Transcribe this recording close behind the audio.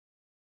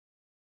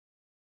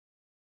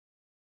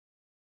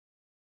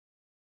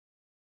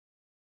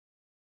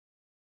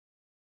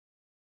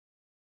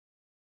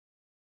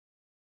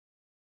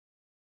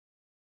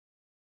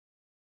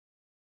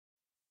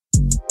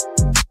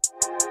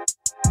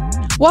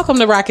Welcome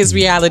to Rocki's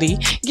Reality.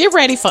 Get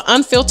ready for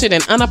unfiltered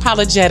and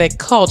unapologetic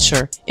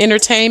culture,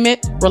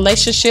 entertainment,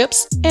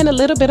 relationships, and a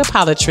little bit of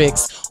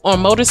politics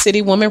on Motor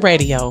City Woman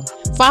Radio.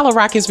 Follow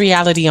Rocki's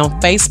Reality on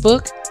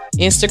Facebook,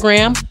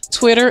 Instagram,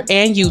 Twitter,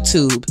 and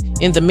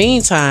YouTube. In the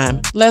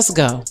meantime, let's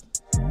go.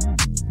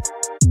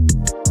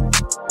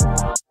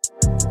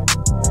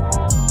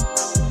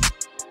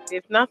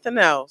 If nothing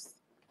else,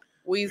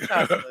 we's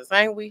hustlers,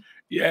 ain't we?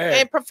 Yeah.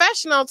 And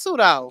professional too,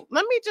 though.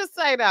 Let me just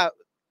say that.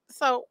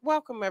 So,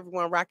 welcome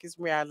everyone, Rocki's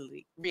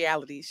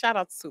Reality. Shout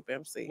out to Supa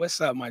Emcee. What's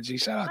up, my G?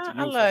 Shout out to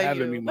you I for love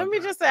having you. me. Let me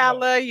just say I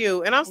love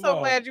you, and I'm so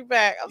glad you're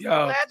back. I'm so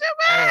glad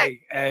you're back.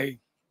 Hey,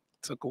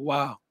 took a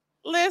while.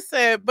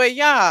 Listen, but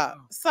y'all,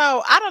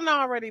 so I don't know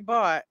already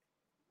bought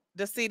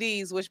the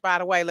CDs, which by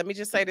the way, let me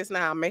just say this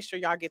now. Make sure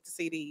y'all get the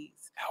CDs.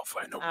 Alpha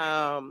and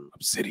Omega.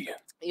 Obsidian.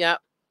 Yep.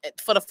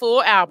 For the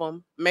full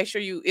album, make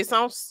sure it's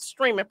on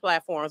streaming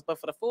platforms, but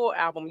for the full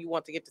album, you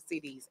want to get the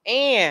CDs.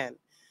 And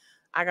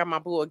I got my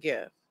boo a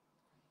gift.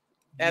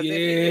 As if he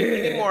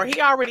didn't need more. He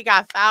already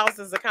got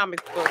thousands of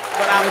comic books.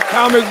 But the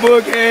comic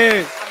book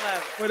heads. I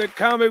love it. For the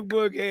comic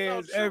book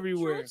heads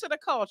everywhere. True to the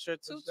culture.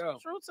 True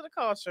to the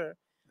culture.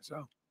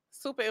 So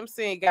Supa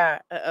Emcee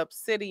got an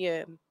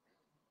Obsidian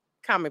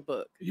comic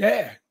book.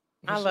 Yeah.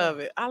 I love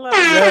it. I love it.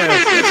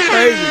 Yes, it's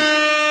crazy.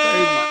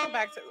 Welcome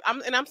back to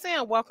I'm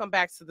saying welcome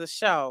back to the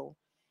show.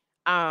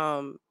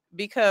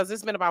 Because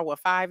it's been about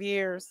 5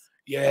 years?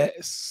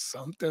 Yes,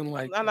 something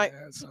like that. Like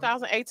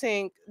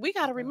 2018. We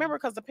gotta remember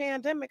because the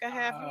pandemic I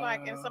have you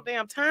like in some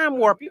damn time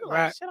warp. You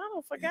like shit, I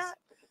don't forgot.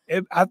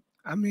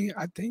 I mean,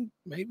 I think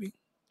maybe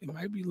it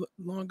might be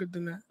longer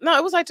than that. No,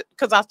 it was like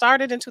because I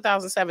started in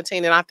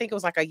 2017 and I think it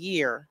was like a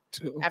year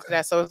after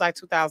that. So it was like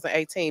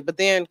 2018. But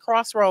then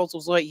Crossroads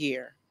was what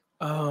year?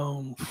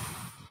 That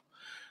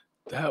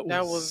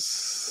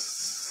was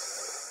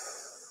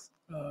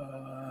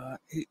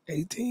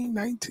 18,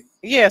 19.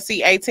 Yeah,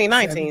 see, 18,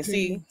 19. 17.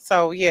 See,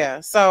 so yeah.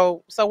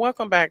 So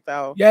welcome back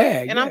though.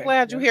 Yeah. And I'm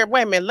glad you're here.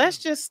 Wait a minute. Let's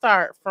just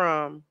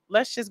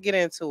get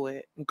into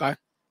it. Okay.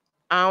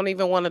 I don't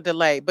even want to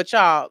delay. But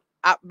y'all,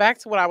 back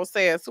to what I was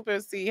saying. Supa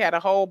Emcee had a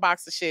whole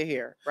box of shit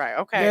here. Right.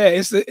 Okay. Yeah,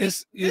 it's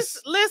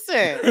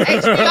listen,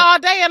 HP all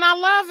day and I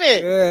love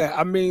it. Yeah.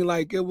 I mean,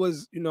 like it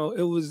was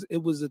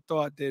a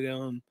thought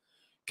that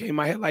came in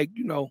my head, like,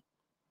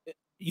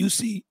 you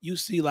see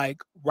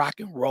like rock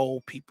and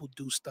roll people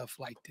do stuff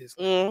like this.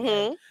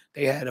 Mm-hmm.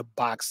 They had a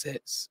box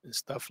sets and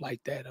stuff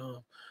like that.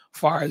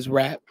 Far as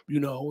rap,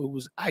 it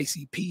was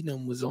ICP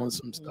them was on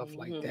some stuff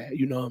like that.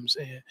 You know what I'm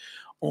saying?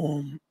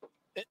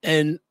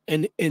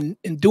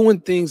 And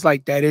doing things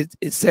like that,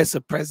 it sets a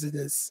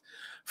precedence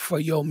for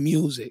your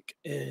music,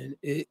 and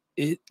it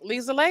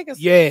leaves a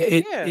legacy.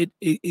 Yeah,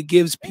 it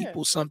gives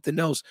people something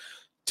else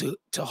to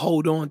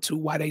hold on to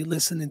while they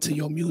listening to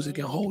your music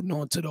and holding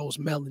on to those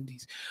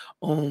melodies.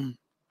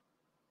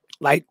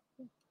 Like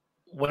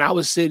when I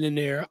was sitting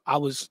there, I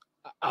was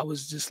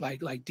just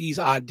like these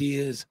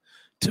ideas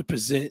to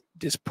present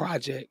this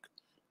project.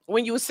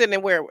 When you were sitting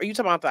there, where are you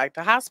talking about, like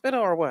the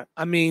hospital or what?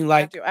 I mean,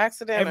 like after your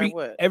accident or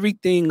what?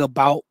 Everything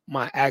about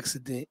my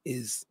accident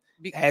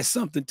has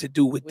something to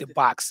do with the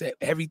box set.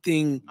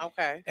 Everything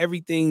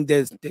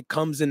that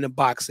comes in the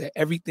box set,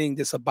 everything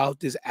that's about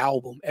this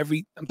album, I'm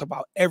talking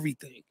about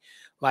everything.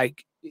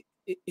 Like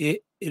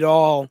it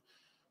all.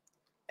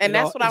 And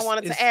that's what I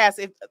wanted to ask.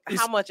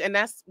 How much? And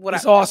that's what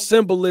it's all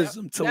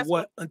symbolism to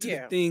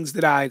the things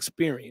that I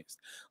experienced.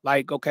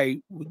 Like,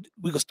 okay,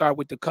 we can start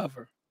with the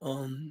cover.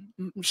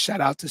 Shout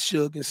out to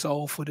Suge and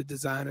Soul for the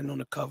designing on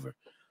the cover,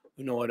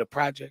 of the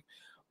project.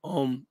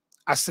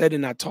 I said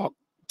and I talked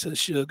to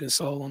Suge and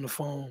Soul on the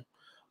phone.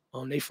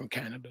 They from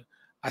Canada.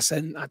 I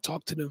said and I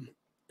talked to them,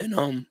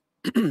 and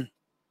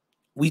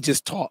we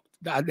just talked.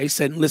 They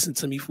said and listened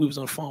to me. We was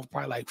on the phone for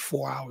probably like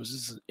 4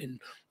 hours.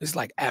 It's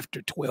like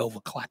after 12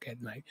 o'clock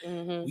at night.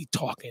 Mm-hmm. We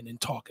talking and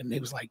talking.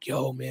 They was like,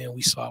 "Yo, man,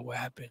 we saw what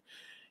happened,"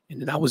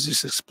 and then I was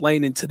just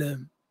explaining to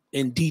them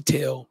in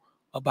detail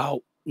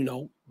about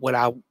what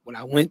I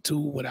went to,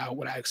 what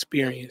I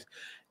experienced,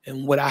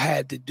 and what I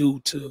had to do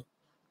to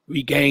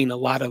regain a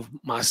lot of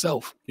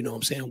myself. You know what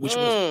I'm saying?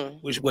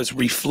 Which was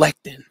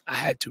reflecting. I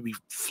had to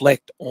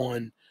reflect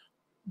on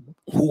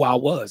who I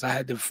was. I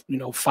had to,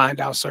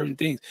 find out certain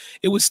things.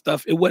 It was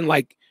stuff. It wasn't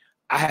like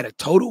I had a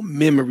total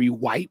memory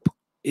wipe.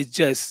 I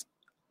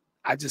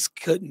just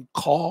couldn't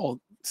call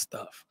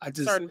stuff.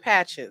 Certain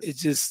patches. It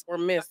just were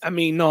missed. I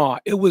mean, no,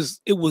 it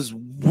was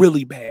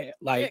really bad.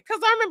 Like,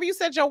 because I remember you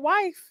said your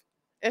wife.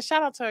 And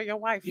shout out to your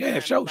wife. Yeah,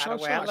 shout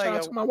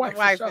out to my wife.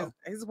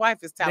 His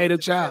wife is talented.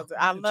 Native child.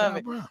 I love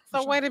it.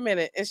 So wait a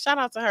minute, and shout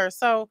out to her.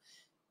 So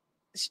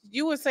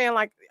you were saying,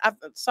 like, I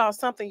saw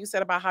something you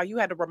said about how she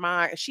had to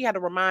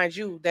remind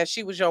you that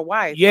she was your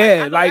wife.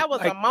 Yeah, that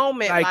was a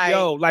moment.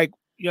 Like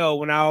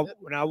when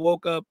I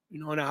woke up,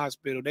 in the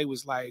hospital, they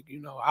was like,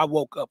 I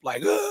woke up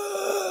like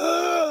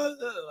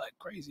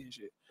crazy and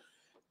shit,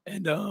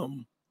 and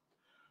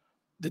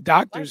the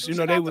doctors,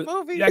 they was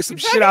like some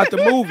shit out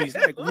the movies,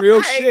 like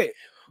real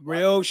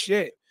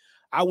shit.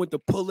 I went to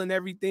pulling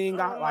everything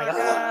out, like,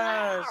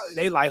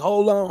 They like,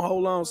 hold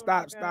on,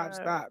 stop.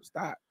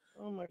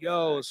 Oh my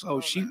Yo, God. so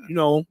she,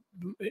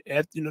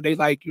 they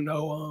like,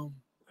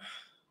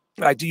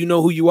 like, do you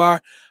know who you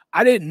are?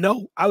 I didn't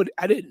know. I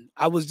didn't.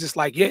 I was just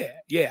like, yeah.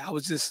 I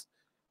was just,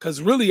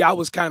 cause really I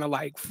was kind of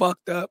like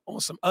fucked up on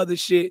some other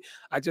shit.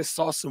 I just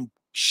saw some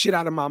shit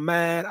out of my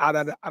mind. I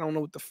don't know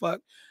what the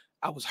fuck.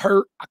 I was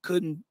hurt. I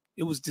couldn't.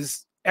 It was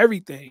just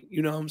everything.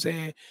 You know what I'm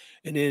saying?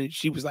 And then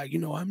she was like,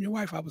 I'm your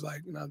wife. I was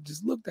like, and I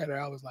just looked at her.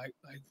 I was like,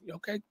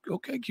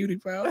 okay, cutie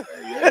pal.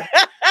 Yeah.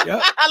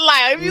 Yep.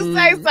 Like, if you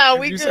say so,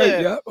 we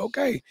good. Yep,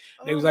 okay.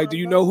 They was like, do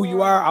you know who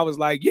you are? I was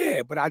like,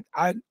 yeah, but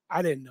I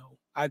didn't know.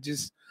 I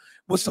just,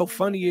 what's so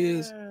funny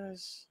is,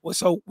 what's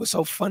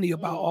so funny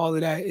about all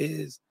of that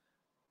is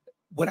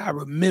what I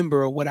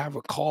remember or what I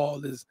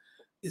recall is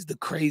the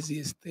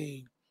craziest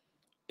thing.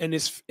 And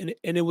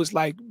it was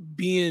like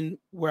being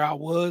where I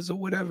was or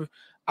whatever.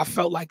 I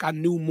felt like I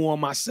knew more of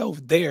myself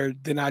there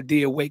than I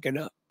did waking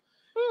up.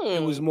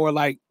 It was more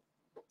like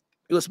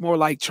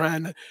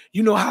trying to,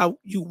 how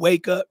you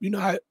wake up,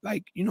 how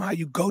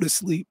you go to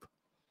sleep,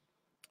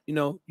 you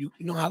know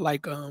how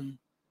like how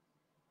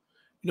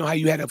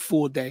you had a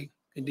full day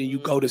and then you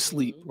go to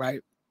sleep,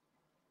 right?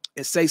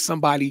 And say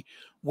somebody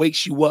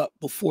wakes you up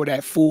before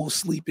that full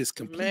sleep is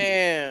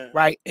completed,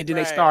 right? And then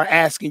they start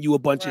asking you a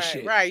bunch of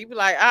shit, right? You be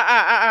like,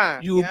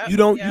 you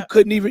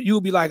couldn't even,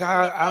 you'll be like,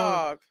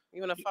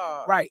 you in a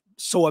fog, right?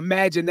 So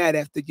imagine that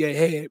after your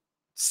head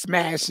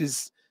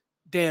smashes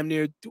damn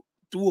near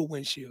through a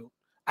windshield.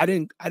 I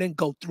didn't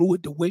go through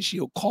it. The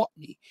windshield caught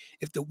me.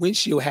 If the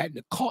windshield hadn't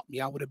have caught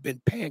me, I would have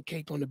been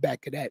pancaked on the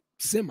back of that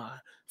semi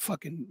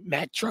fucking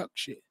Mack truck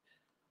shit.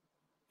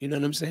 You know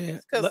what I'm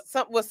saying? Because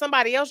was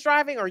somebody else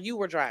driving or you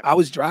were driving? I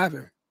was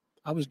driving.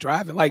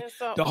 Like,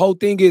 the whole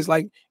thing is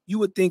like, you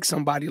would think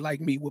somebody like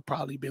me would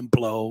probably been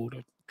blowed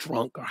or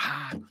drunk or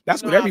high.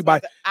 That's what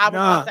everybody. I was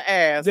about to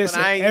ask. Listen,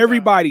 but I ain't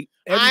everybody.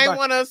 I ain't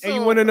want to assume. And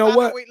you want to know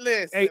what?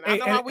 Listen, I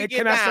know how we get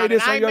can down. I say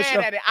this on your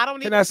show?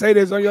 Can I say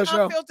this on your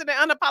show? Unfiltered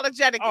and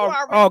unapologetic. You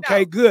already okay,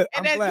 know. good.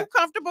 And as you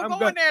comfortable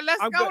going there,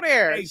 let's go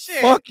there. Hey,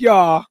 fuck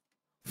y'all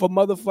for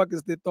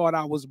motherfuckers that thought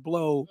I was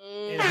blowed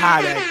and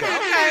high that day.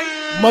 Okay.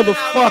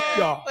 Motherfuck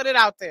y'all. Put it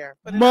out there.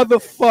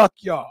 Motherfuck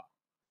y'all.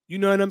 You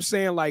know what I'm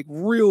saying? Like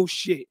real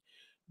shit.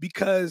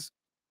 Because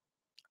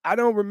I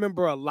don't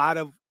remember a lot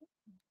of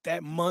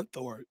that month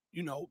or,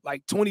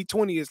 like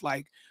 2020 is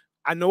like,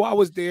 I know I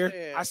was there.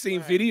 Shit, I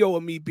seen video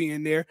of me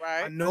being there.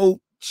 Right. I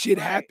know shit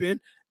happened,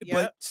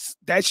 but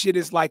that shit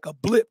is like a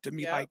blip to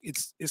me. Like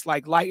it's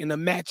like lighting a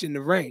match in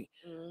the rain.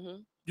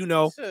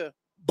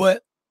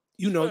 But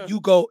you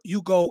go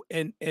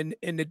and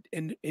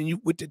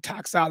you with the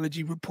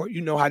toxology report, you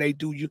know how they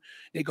do.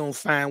 They gonna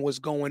find what's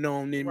going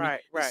on in me,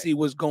 see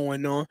what's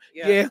going on.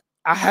 Yeah,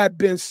 I had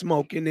been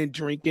smoking and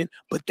drinking,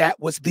 but that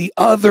was the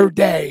other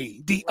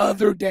day.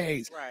 Other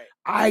days,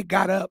 I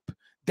got up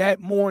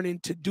that morning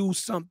to do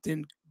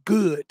something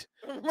good,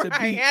 to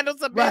handle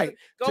some business.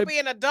 Go be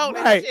an adult,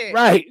 and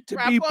shit. To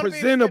be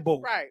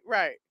presentable,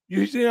 right.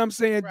 You see what I'm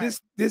saying?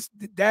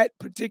 That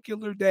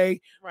particular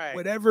day,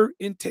 whatever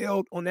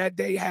entailed on that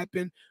day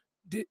happened,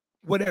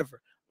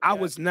 whatever. I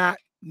was not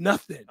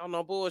nothing. On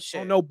no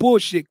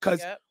bullshit.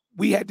 Because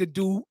we had to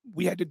do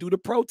the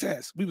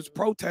protest. We was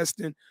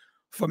protesting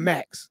for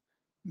Max.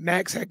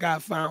 Max had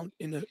got found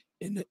he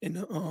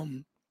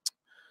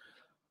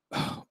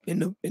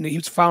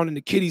was found in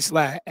the kiddie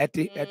slide at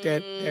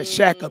that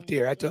shack up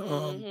there at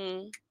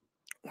the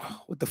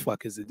what the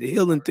fuck is it? The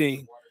healing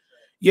thing.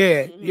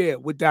 Yeah,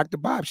 with Dr.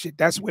 Bob shit.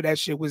 That's where that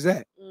shit was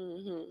at.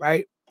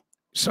 Right?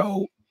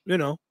 So,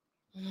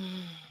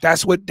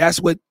 that's what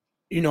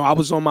I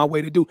was on my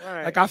way to do.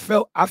 Like I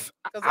felt that's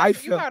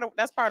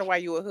part of why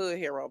you a hood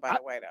hero, by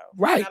the way, though.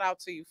 Right. Shout out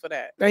to you for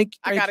that. Thank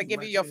I gotta you,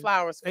 give you your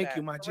flowers for Thank that.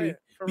 you, my For G. real.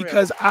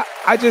 Because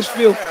I just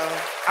feel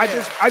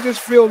I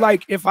just feel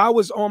like if I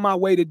was on my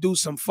way to do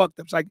some fucked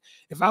ups, like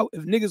if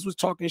niggas was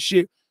talking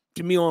shit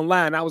to me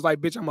online, I was like,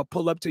 bitch, I'm gonna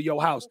pull up to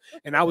your house,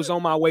 and I was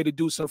on my way to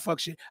do some fuck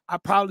shit, I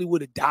probably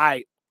would have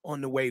died on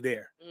the way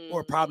there,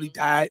 or probably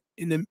died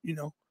in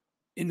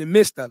the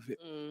midst of it.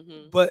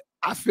 But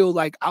I feel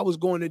like I was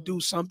going to do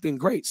something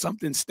great,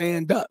 something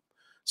stand up.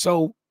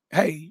 So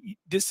hey,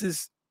 this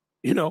is,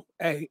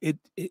 hey, it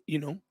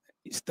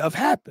stuff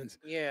happens.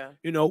 Yeah.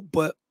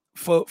 But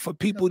for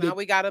people now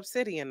we got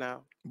Obsidian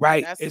now.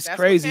 Right. It's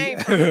crazy.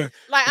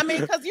 Like, I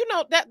mean, because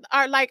that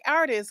are like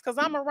artists, because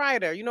I'm a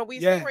writer, we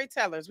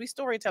storytellers.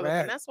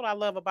 And that's what I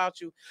love about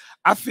you.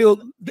 I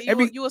feel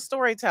you a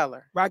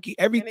storyteller. Rocki,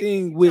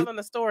 everything with telling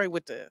a story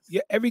with this.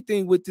 Yeah,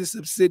 everything with this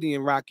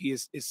Obsidian, Rocki,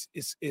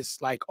 is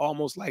like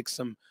almost like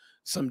some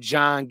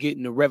John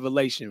getting a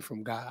revelation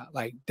from God.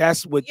 Like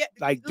that's what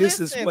this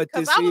is what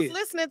this is. I was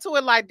listening to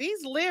it like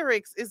these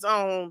lyrics is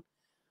on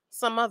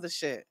some other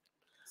shit.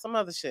 I'm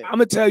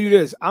gonna tell you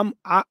this.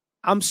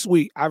 I'm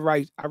sweet. I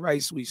write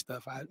sweet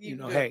stuff.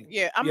 Hey.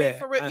 Yeah, I mean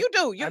for real. You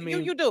do.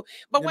 You do.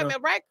 But wait a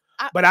minute, right?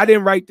 But I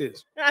didn't write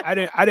this. I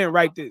didn't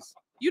write this.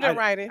 You didn't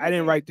write it. I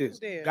didn't write this.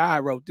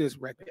 God wrote this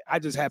record. I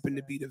just happened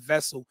to be the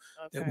vessel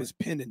that was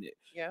penning it.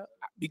 Yeah.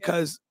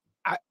 Because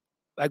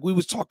like we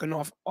was talking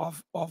off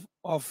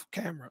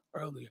camera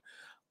earlier.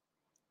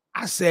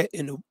 I sat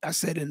in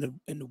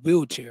the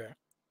wheelchair.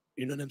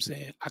 You know what I'm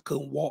saying? I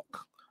couldn't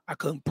walk. I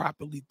couldn't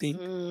properly think.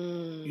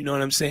 You know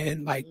what I'm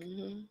saying? Like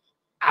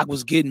I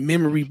was getting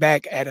memory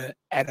back at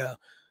a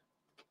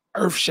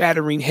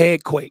earth-shattering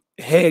head quake.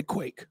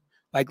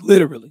 Like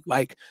literally.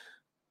 Like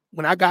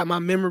when I got my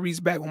memories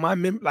back,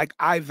 like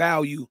I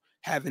value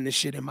having this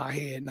shit in my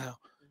head now.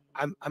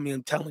 I mean,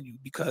 I'm telling you,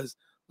 because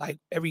like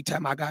every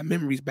time I got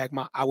memories back,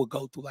 I would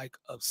go through like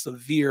a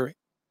severe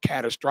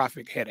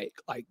catastrophic headache.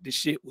 Like the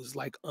shit was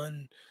like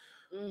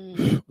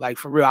like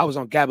for real. I was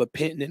on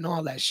gabapentin and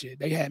all that shit.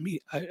 They had me.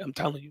 I'm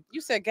telling you.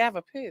 You said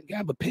gabapentin.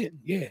 Gabapentin,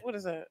 yeah. What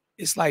is that?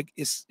 It's like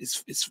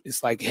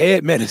it's like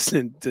head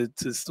medicine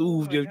to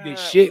soothe your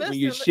shit. Listen, when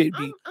your shit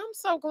be. I'm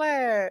so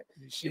glad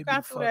you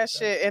got through that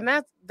shit,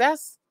 and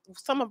that's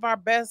some of our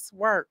best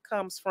work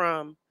comes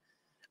from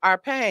our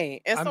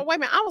pain. And so wait a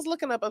minute, I was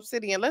looking up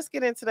Obsidian. Let's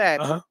get into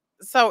that.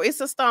 So it's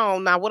a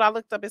stone. Now, what I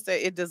looked up, it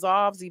said it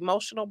dissolves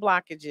emotional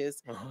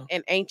blockages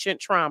and ancient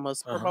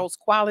traumas, promotes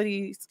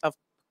qualities of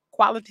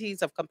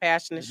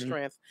compassion and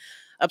strength.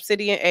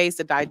 Obsidian aids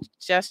the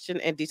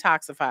digestion and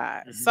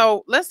detoxify.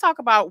 So let's talk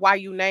about why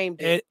you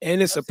named it.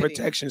 And it's Obsidian. A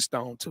protection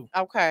stone too.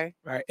 Okay.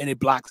 Right. And it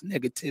blocks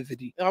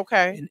negativity.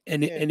 Okay.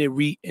 And it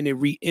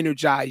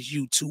re-energizes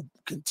you to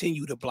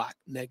continue to block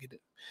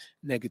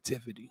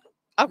negativity.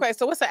 Okay.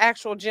 So what's an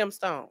actual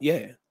gemstone?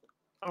 Yeah.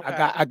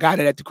 Okay. I got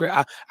it at the crib.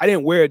 I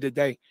didn't wear it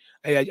today.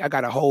 I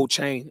got a whole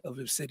chain of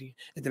obsidian,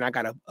 and then I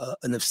got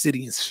an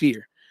obsidian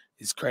sphere.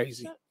 It's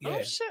crazy. Yeah.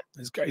 Oh shit.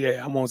 It's crazy.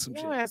 Yeah, I'm on some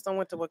shit. Your ass done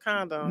went to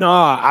Wakanda. No,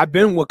 I've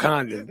been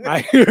Wakanda.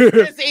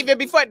 Even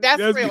before that's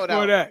real before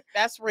though. That.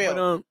 That's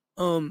real.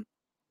 But,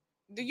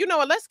 do you know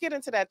what? Let's get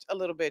into that a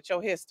little bit,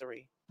 your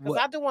history. Because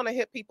I do want to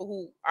hit people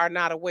who are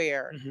not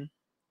aware.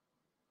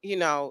 You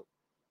know,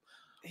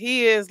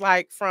 he is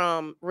like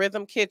from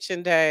Rhythm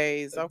Kitchen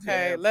days.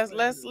 Okay, yeah,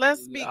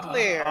 let's be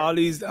clear. All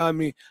these, I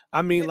mean,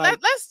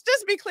 like let's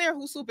just be clear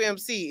who Supa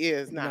Emcee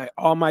is now. Like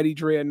Almighty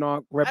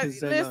Dreadnaughtz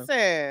represent.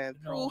 Listen,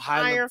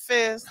 Iron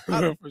Fist,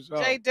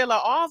 Jay Dilla,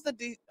 all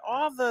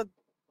the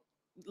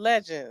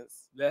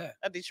legends.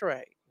 Of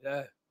Detroit.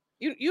 Yeah.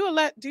 Do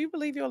you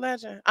believe you're a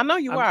legend? I know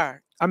you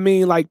are. I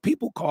mean, like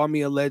people call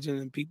me a legend,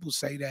 and people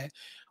say that,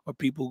 or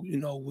people,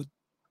 would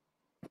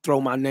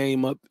throw my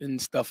name up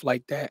and stuff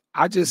like that.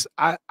 I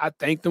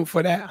thank them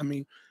for that. I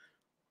mean,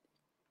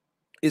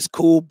 it's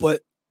cool,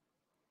 but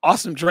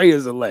Awesome Dre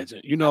is a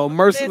legend.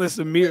 Merciless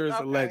Amir is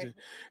a legend.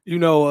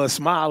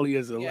 Smiley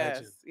is a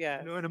legend. Yeah.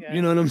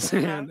 You know what I'm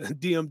saying?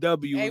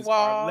 DMW is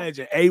our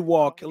legend.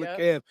 AWOL, Killer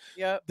Kev.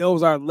 Yep.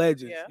 Those are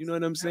legends. You know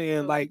what I'm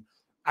saying? Like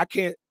I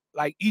can't,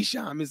 like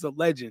Isham is a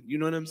legend. You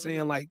know what I'm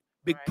saying? Like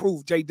Big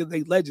Proof, Jay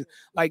Dilla, legend.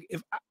 Like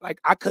if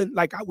I couldn't,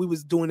 like we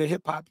was doing the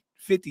hip hop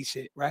 50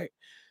 shit, right?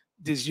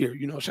 This year,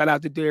 shout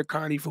out to Derek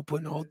Carney for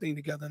putting the whole thing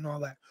together and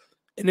all that.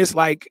 And it's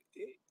like,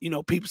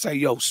 people say,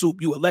 yo, Soup,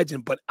 you a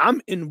legend, but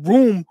I'm in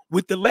room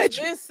with the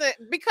legend. Listen,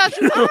 because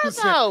you are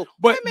though.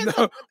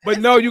 But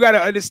no, you got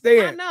to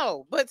understand. I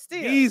know, but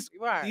still. These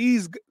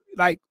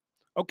like,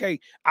 okay,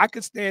 I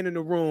could stand in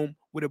the room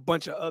with a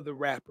bunch of other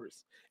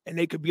rappers and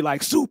they could be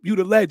like, Soup, you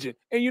the legend.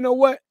 And you know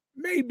what?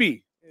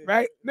 Maybe,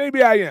 right?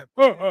 Maybe I am,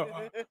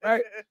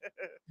 right?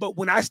 But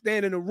when I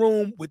stand in a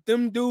room with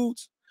them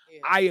dudes,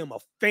 I am a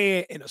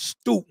fan and a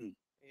student.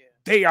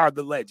 They are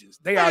the legends.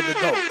 They are the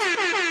GOAT.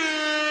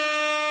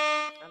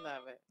 I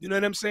love it. You know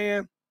what I'm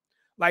saying?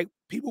 Like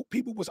people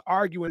was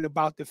arguing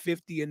about the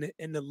 50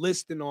 and the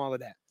list and all of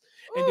that.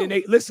 And then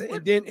they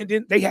and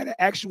then they had an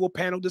actual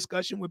panel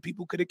discussion where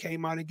people could have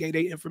came out and gave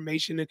their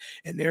information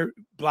and their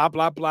blah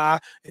blah blah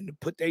and to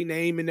put their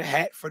name in the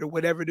hat for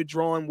whatever the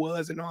drawing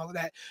was and all of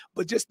that.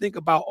 But just think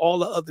about all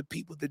the other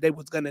people that they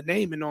was gonna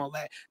name and all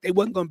that. They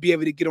wasn't gonna be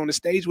able to get on the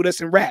stage with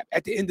us and rap.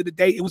 At the end of the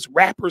day, it was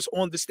rappers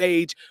on the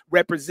stage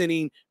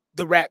representing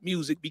the rap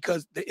music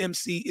because the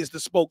MC is the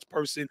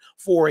spokesperson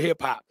for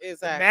hip hop.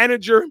 Exactly. The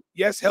manager,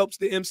 yes, helps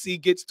the MC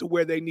gets to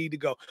where they need to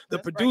go. The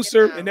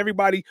producer and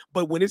everybody,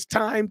 but when it's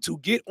time to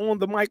get on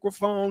the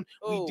microphone,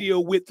 we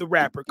deal with the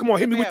rapper. Come on,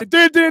 hit me with the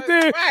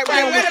Right.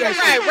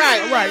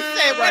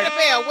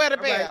 Where the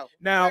bell? Right.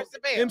 Now,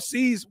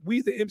 MCs,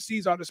 we the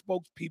MCs are the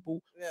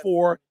spokespeople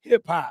for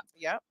hip hop.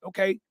 Yep.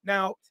 Okay.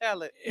 Now,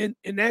 tell it.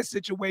 In that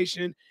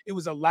situation, it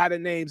was a lot of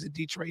names in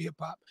Detroit hip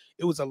hop.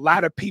 It was a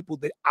lot of people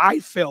that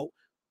I felt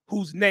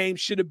whose name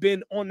should have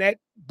been on that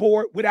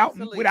board without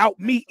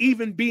me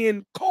even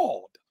being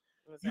called.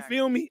 Exactly. You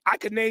feel me? I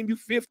could name you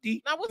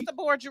 50. Now, what's the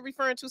board you're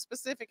referring to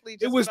specifically?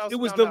 It was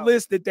the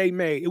list that they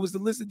made. It was the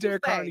list of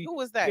Derek Carney. Who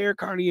was that? Derek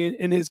Carney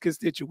and his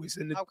constituents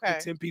and the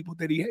 10 people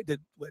that he had. 10,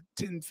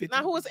 15.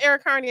 Now, who was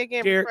Eric Carney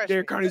again?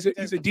 Derek Carney,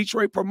 he's a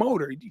Detroit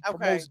promoter. He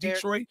promotes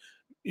Detroit.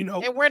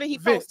 And where did he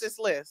post this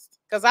list?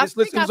 Because I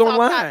think I saw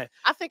online.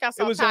 I think I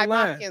saw Ty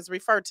Hopkins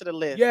refer to the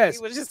list. Yes,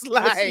 he was just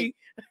like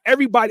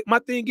everybody. My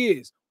thing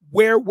is,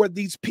 where were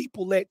these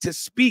people at to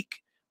speak?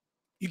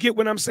 You get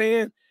what I'm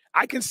saying?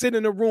 I can sit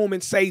in a room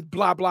and say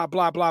blah, blah,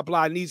 blah, blah,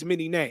 blah, and these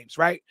many names,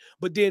 right?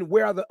 But then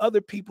where are the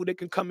other people that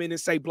can come in and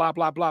say blah,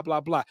 blah, blah,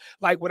 blah, blah?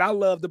 Like what I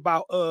loved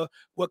about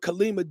what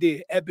Kalima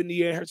did,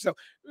 Ebony and herself,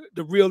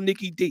 the real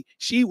Nikki D.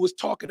 She was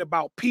talking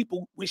about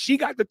people. When she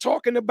got to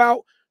talking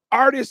about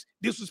artists,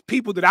 this was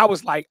people that I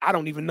was like, I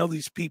don't even know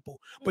these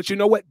people. But you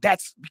know what?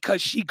 That's because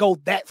she go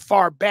that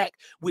far back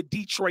with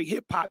Detroit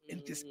hip hop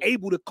and is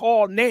able to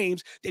call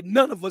names that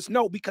none of us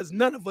know because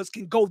none of us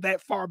can go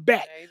that far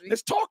back. Baby.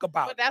 Let's talk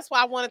about it. But that's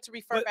why I wanted to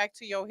refer back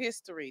to your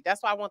history.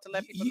 That's why I want to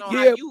let people know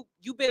how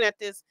you've been at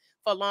this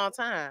for a long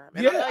time.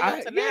 And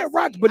yeah,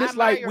 right. But it's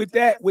like with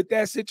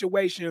that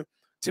situation,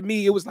 to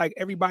me, it was like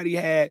everybody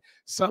had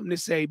something to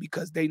say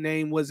because their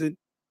name wasn't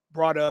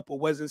brought up or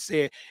wasn't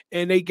said,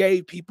 and they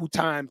gave people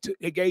time to.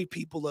 They gave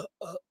people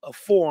a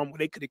forum where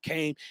they could have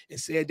came and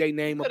said their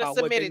name about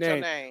what their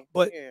name.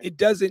 But it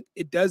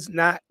does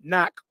not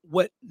knock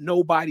what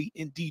nobody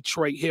in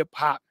Detroit hip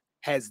hop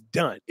has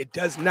done. It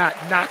does not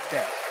knock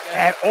that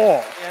at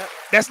all. Yep.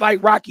 That's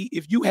like Rocki.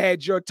 If you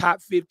had your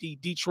top 50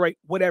 Detroit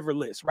whatever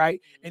list,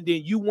 right, and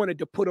then you wanted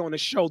to put on a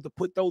show to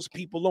put those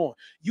people on,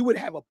 you would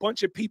have a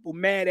bunch of people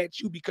mad at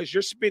you because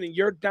you're spending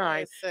your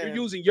dime, you're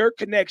using your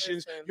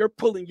connections, you're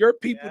pulling your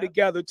people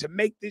together to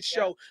make this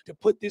show, to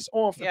put this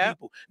on for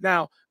people.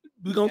 Now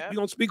we're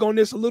gonna speak on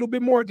this a little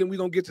bit more, then we're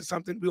gonna get to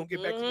something. We're gonna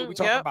get back to what we're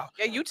talking about.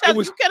 Yeah, you tell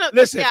you can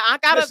listen. Yeah, I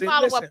got a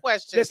follow-up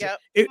question. Listen,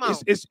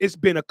 it's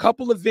been a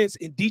couple events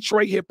in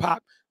Detroit hip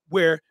hop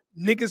where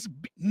niggas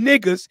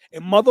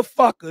and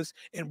motherfuckers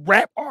and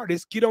rap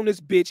artists get on this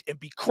bitch and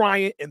be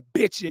crying and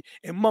bitching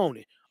and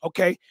moaning.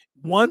 Okay,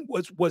 one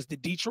was the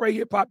Detroit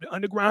hip hop, the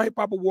Underground Hip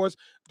Hop Awards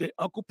that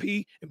Uncle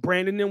P and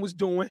Brandon then was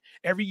doing.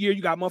 Every year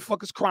you got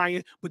motherfuckers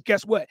crying, but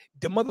guess what?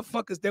 The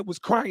motherfuckers that was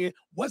crying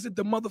wasn't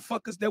the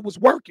motherfuckers that was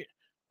working.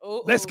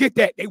 Let's get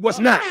that. They was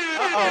not.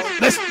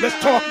 Let's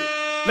talk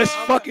it. Let's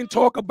fucking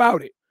talk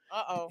about it.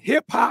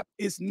 Hip hop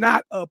is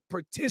not a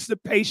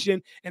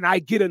participation and I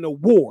get an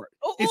award.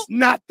 It's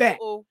not that.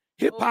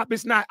 Hip hop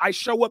is not I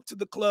show up to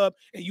the club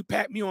and you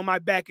pat me on my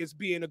back as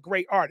being a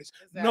great artist.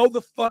 Exactly. No,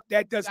 the fuck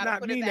that does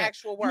not mean that.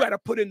 You got to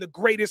put in the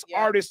greatest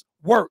artist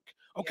work.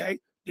 Okay.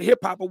 The hip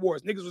hop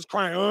awards. Niggas was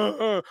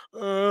crying.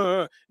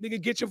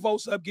 Nigga, get your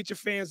votes up, get your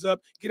fans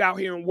up, get out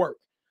here and work.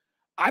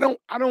 I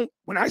don't,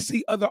 when I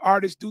see other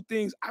artists do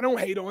things, I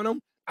don't hate on them.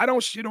 I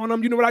don't shit on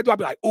them. You know what I do? I'll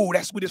be like, oh,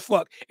 that's sweet as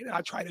fuck. And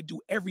I try to do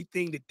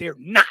everything that they're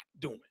not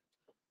doing.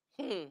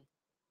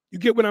 You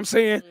get what I'm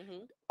saying?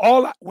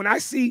 When I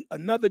see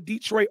another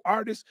Detroit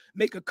artist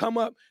make a come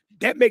up,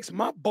 that makes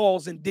my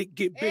balls and dick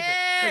get bigger.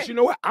 Because you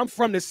know what? I'm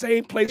from the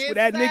same place where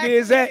that nigga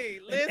is at.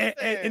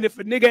 And if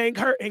a nigga ain't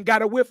hurt and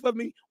got a whiff of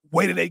me,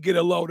 wait till they get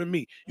a load of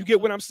me. You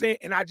get what I'm saying?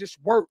 And I just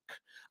work.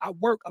 I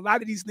work. A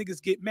lot of these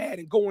niggas get mad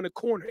and go in the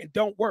corner and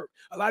don't work.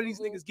 A lot of these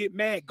niggas get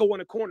mad, go in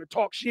the corner,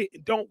 talk shit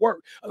and don't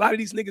work. A lot of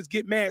these niggas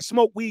get mad,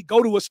 smoke weed,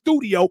 go to a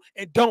studio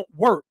and don't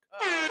work.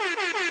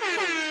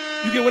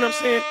 You get what I'm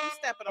saying?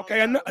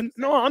 Okay,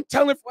 no, I'm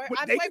telling.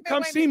 They can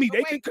come see me.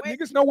 They can.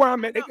 Niggas know where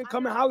I'm at. They can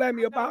come and holler at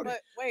me about it.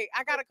 Wait,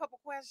 I got a couple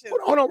questions.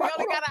 Hold on. We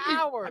only got an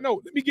hour. I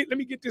know. Let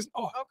me get this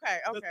off.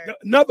 Okay.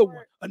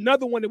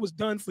 Another one that was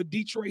done for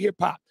Detroit hip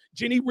hop.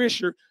 Jenny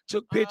Risher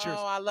took pictures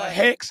of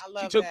Hex.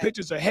 She took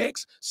pictures of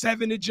Hex,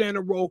 Seven the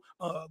General,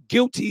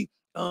 Guilty,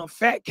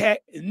 Fat Cat,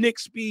 and Nick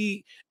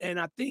Speed, and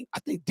I think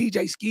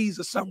DJ Skis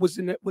or something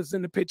was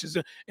in the pictures,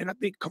 and I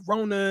think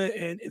Corona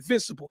and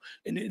Invincible,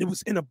 and it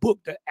was in a book,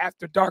 the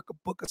After Dark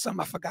book or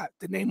something. I forgot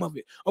the name of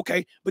it.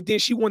 Okay, but then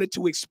she wanted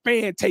to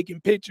expand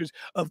taking pictures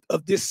of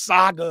this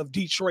saga of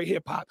Detroit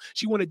hip hop.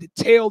 She wanted to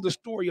tell the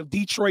story of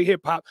Detroit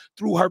hip hop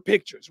through her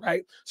pictures,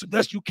 right? So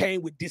thus you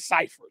came with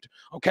Deciphered.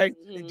 Okay,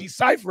 and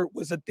Deciphered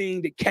was a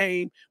thing that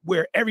came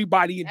where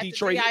everybody in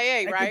Detroit,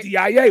 the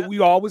DIA, we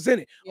all was in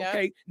it.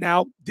 Okay,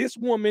 now this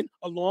woman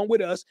along with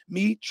us,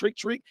 me, Trick,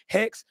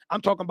 Hex,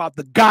 I'm talking about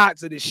the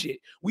gods of this shit.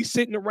 We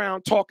sitting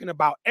around talking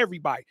about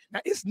everybody.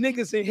 Now it's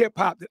niggas in hip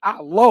hop that I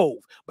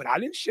loathe, but I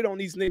didn't shit on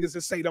these niggas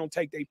and say don't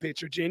take their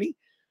picture, Jenny.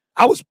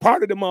 I was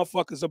part of the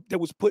motherfuckers that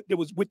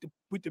was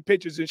with the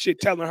pictures and shit,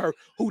 telling her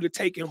who to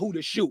take and who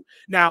to shoot.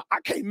 Now I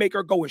can't make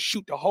her go and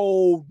shoot the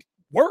whole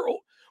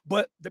world,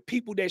 but the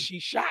people that she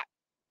shot,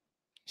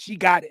 she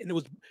got it, and it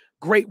was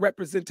great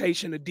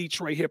representation of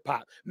Detroit hip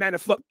hop.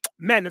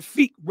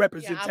 Magnifique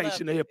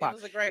representation of hip hop.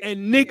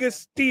 And niggas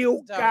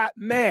still got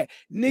mad.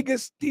 Niggas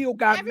still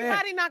got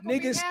mad.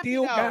 Niggas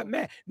still got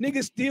mad.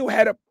 Niggas still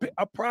had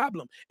a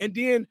problem. And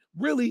then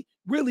really,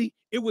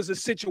 it was a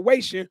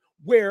situation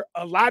where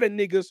a lot of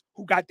niggas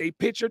who got their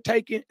picture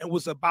taken and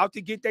was about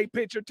to get their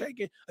picture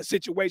taken, a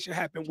situation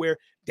happened where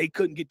they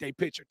couldn't get their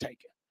picture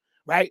taken.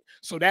 Right?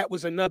 So that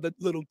was another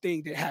little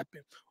thing that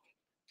happened.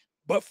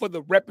 But for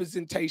the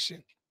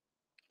representation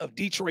of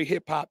Detroit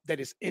hip hop that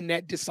is in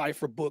that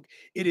Decipher book,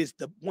 it is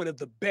one of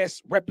the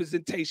best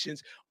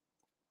representations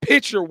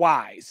picture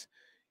wise.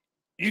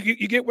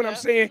 You get what I'm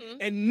saying?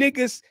 And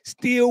niggas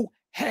still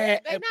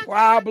had a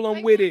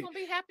problem with it.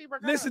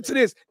 Listen to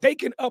this. They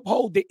can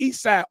uphold the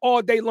east side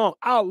all day long.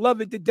 I'll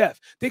love it to death.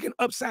 They can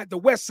upside the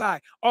west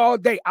side all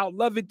day. I'll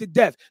love it to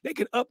death. They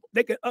can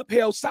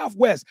uphill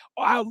southwest.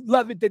 I'll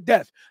love it to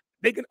death.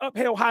 They can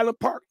uphill Highland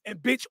Park, and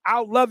bitch,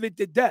 I'll love it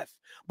to death.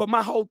 But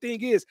my whole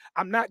thing is,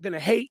 I'm not gonna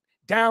hate,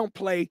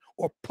 downplay,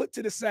 or put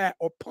to the side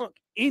or punk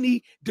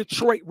any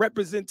Detroit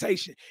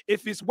representation.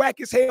 If it's whack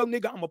as hell,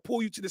 nigga, I'm gonna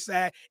pull you to the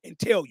side and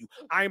tell you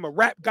I am a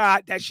rap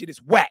god. That shit is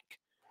whack.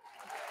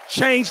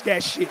 Change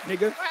that shit,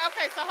 nigga.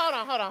 Okay, so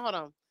hold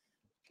on.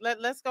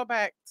 Let's go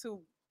back to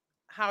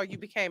how you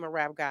became a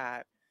rap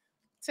god.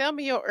 Tell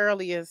me your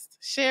earliest.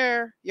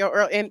 Share your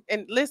early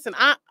and listen.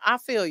 I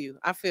feel you.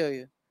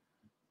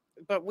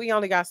 But we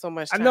only got so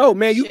much time. I know,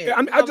 man.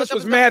 I just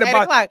was mad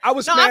about. I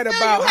was mad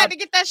about. You had to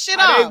get that shit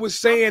off. They was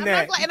saying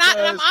that, and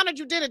I'm honored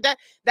you did it.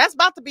 That's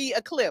about to be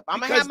a clip. I'm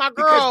gonna have my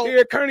girl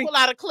pull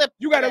out a clip.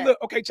 You gotta look.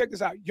 Okay, check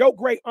this out. Your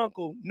great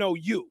uncle know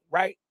you,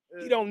 right?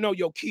 He don't know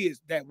your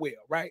kids that well,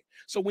 right?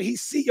 So when he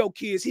see your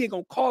kids, he ain't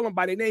gonna call them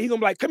by their name. He gonna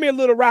be like, "Come here,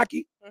 little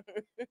Rocki."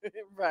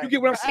 Right. You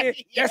get what I'm saying?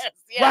 Yes,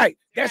 right.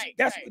 That's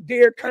what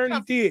Derek Kearney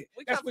did.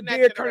 That's what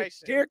Derek Kearney.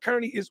 Derek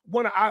Kearney is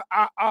one of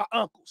our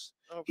uncles.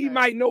 Okay. He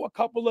might know a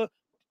couple of,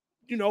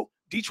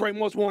 Detroit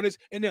Most Wanteds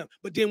and them,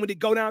 but then when they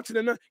go down to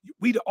the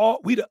we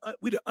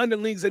the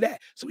underlings of that.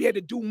 So we had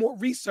to do more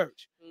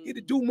research. He had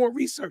to do more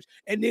research,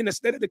 and then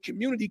instead of the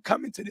community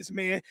coming to this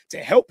man to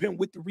help him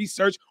with the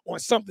research on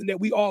something that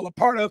we all a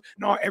part of,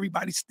 no,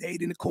 everybody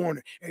stayed in the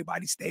corner.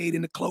 Everybody stayed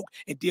in the cloak,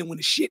 and then when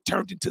the shit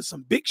turned into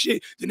some big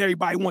shit, then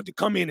everybody wanted to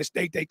come in and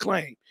state their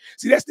claim.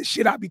 See, that's the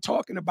shit I be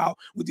talking about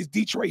with this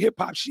Detroit hip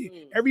hop shit.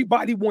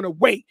 Everybody want to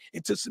wait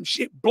until some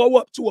shit blow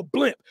up to a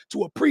blimp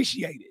to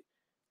appreciate it.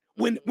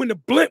 When the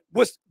blimp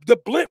when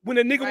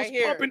the nigga was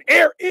pumping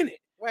air in it.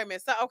 Wait a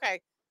minute. So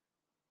okay,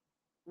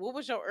 what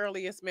was your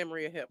earliest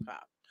memory of hip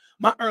hop?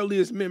 My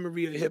earliest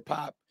memory of hip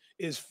hop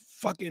is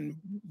fucking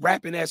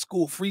rapping at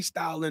school,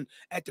 freestyling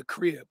at the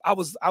crib. I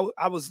was a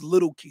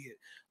little kid.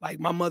 Like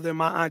my mother and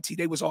my auntie,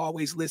 they was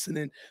always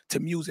listening to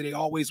music. They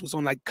always was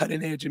on like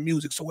cutting edge of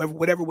music. So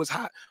whatever was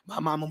hot, my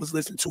mama was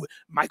listening to it.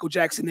 Michael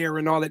Jackson era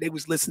and all that, they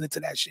was listening to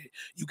that shit.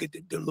 You get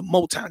the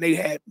Motown, they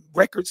had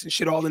records and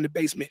shit all in the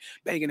basement,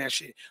 banging that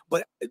shit.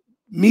 But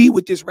me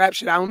with this rap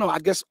shit, I don't know. I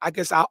guess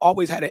I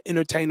always had an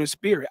entertainer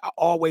spirit. I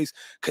always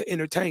could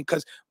entertain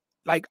because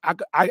like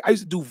I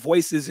used to do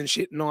voices and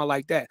shit and all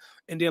like that.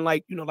 And then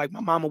like, like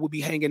my mama would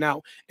be hanging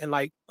out and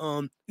like,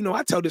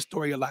 I tell this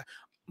story a lot.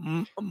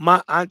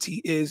 My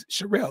auntie is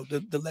Sherelle,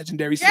 the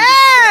legendary singer.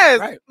 Yes,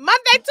 right.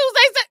 Monday,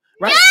 Tuesday,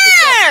 right.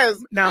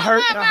 Yes. Now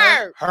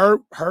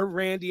her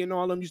Randy and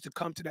all them used to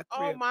come to that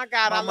crib. Oh my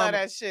God, I love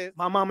that shit.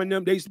 My mom and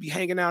them, they used to be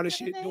hanging out and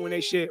shit, doing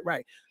their shit,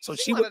 right? So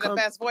she would come. One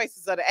of the best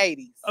voices of the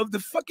 '80s of the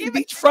fucking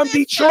beach from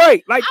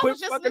Detroit. Like quit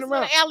fucking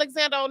around. To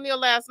Alexander O'Neal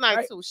last night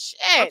right? Too. Shit.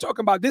 I'm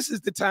talking about this is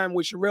the time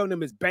where Sherelle and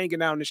them is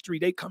banging out in the street.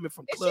 They coming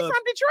from clubs. Is she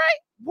from Detroit?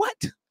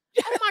 What?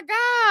 Oh my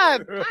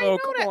God. I know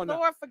that.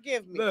 Lord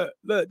forgive me.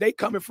 Look, they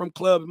coming from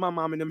clubs. My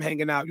mom and them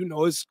hanging out.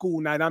 It's school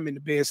night. I'm in the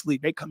bed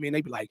sleep. They come in,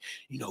 they be like,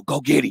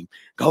 go get him.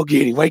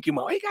 Wake him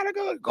up. He gotta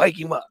go wake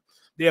him up.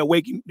 They'll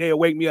wake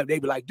me up. They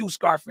be like, do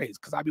Scarface.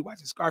 Cause I be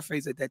watching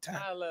Scarface at that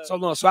time.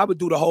 So I would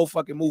do the whole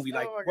fucking movie,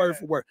 like word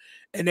for word.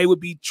 And they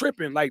would be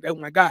tripping, like, oh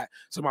my God.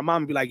 So my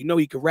mom would be like,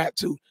 he can rap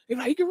too. They be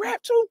like, he can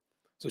rap too.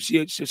 So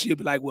she'll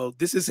be like, well,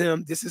 this is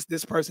him, this is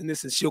this person,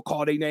 this is, she'll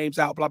call their names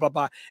out, blah, blah,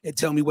 blah, and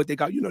tell me what they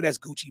got. That's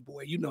Gucci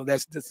boy.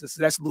 That's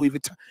Louis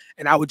Vuitton.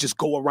 And I would just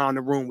go around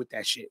the room with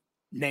that shit.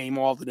 Name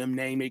all of them,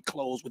 name their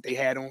clothes, what they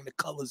had on, the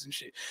colors and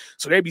shit.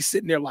 So they'd be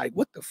sitting there like,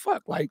 what the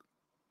fuck? Like,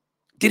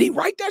 did he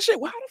write that shit?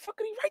 Well, how the fuck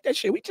did he write that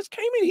shit? We just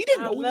came in. He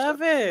didn't know. I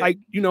love it. Like,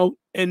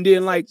 and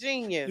then like,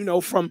 genius.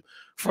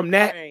 From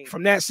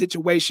that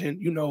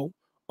situation,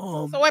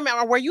 So wait a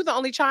minute, were you the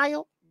only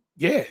child?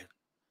 Yeah.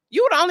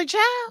 You were the only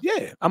child?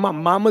 Yeah, I'm my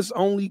mama's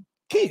only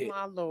kid. Oh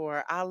my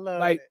Lord, I love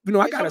like, it.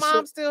 I got your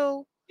mom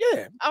still?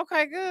 Yeah.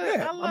 Okay, good.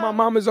 Yeah, I'm my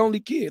mama's only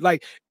kid.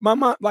 Like my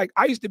mom, like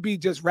I used to be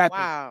just rapping.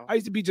 Wow. I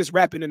used to be just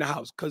rapping in the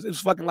house because it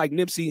was fucking like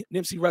Nipsey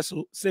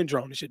Russell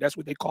syndrome and shit. That's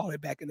what they call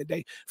it back in the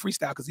day.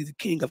 Freestyle, because he's the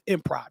king of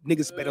improv.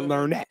 Niggas better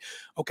learn that.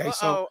 Okay,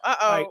 so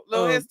like,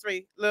 little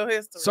history.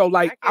 So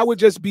like I would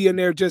just be in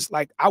there, just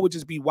like I would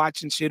just be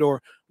watching shit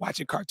or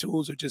watching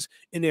cartoons or just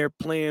in there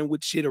playing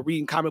with shit or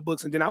reading comic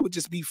books, and then I would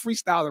just be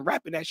freestyling,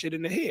 rapping that shit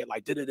in the head,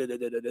 like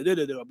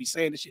I'll be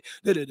saying the shit.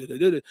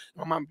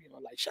 My mom be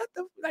like, "Shut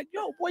the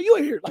yo, boy, you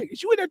in here? Like,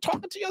 is you in there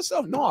talking to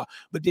yourself?" No.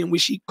 But then when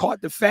she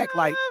caught the fact,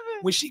 like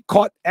when she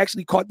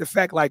actually caught the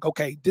fact, like,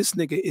 okay, this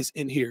nigga is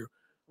in here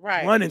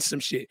running some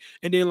shit,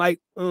 and then like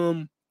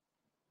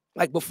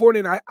before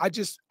then, I would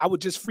just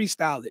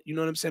freestyle it. You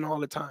know what I'm saying,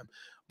 all the time.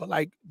 But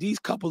like these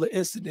couple of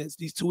incidents,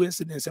 these two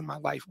incidents in my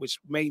life, which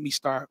made me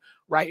start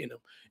writing them.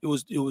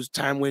 It was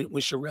time when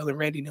Sherelle and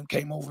Randy and them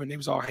came over and they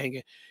was all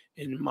hanging,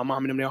 and my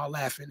mom and them, they all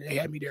laughing, and they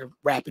had me there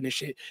rapping and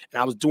shit,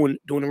 and I was doing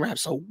the rap.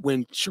 So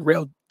when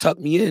Sherelle tucked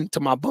me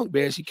into my bunk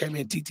bed, she came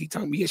in, TT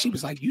tucked me in. She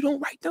was like, "You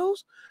don't write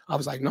those?" I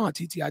was like, "No,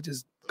 TT, I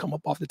just come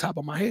up off the top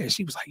of my head.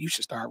 She was like, you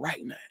should start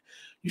writing that.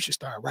 You should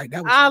start writing.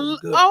 That was really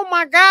good. Oh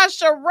my gosh,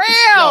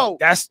 Sherelle. No,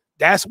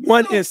 that's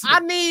one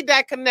incident. I need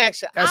that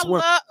connection. That's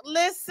one.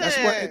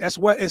 Listen. That's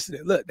one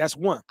incident. Look, that's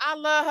one. I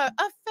love her.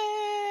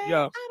 Affair.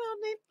 Yo. I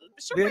don't need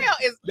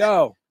Sherelle is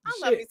no. I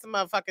love me some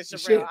motherfucking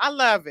Sherelle. I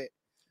love it.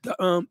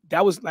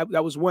 That was one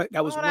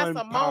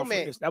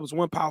moment. That was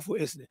one powerful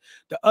incident.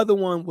 The other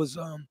one was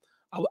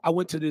I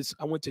went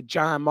to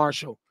John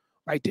Marshall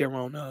right there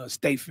on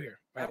State Fair.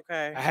 Right?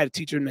 Okay. I had a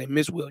teacher named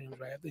Miss Williams,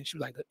 right? I think she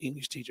was like an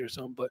English teacher or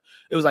something, but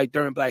it was like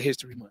during Black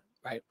History Month,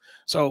 right?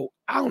 So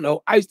I don't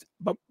know.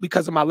 But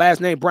because of my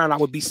last name Brown, I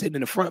would be sitting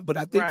in the front, but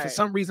I think for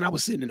some reason I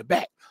was sitting in the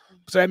back.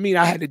 So I mean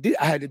I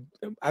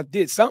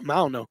did something, I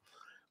don't know.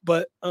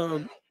 But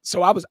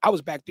so I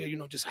was back there,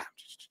 just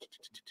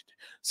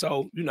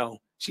so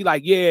she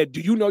like, yeah,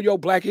 do you know your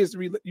Black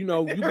history? You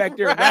back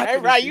there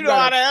rapping. Right, you know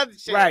all that other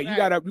shit. Right, you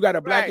got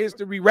a Black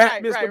history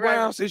rap, Mr.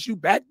 Brown, since you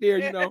back there,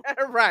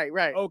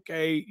 Right.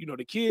 Okay,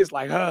 the kids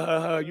like,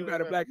 you got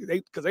a Black,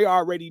 because they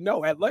already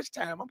know at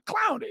lunchtime I'm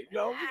clowning,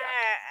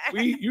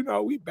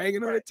 we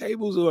banging on the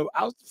tables or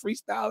out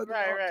freestyling and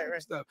all that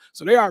of stuff.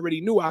 So they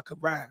already knew I could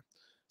rhyme.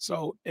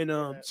 So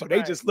so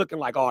they just looking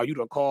like, oh, you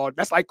done called.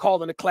 That's like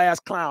calling a class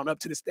clown up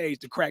to the stage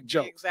to crack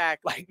jokes.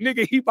 Exactly. Like,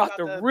 nigga, he about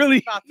to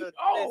really.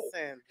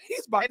 Listen.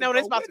 He's about. They know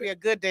this about to be a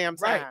good damn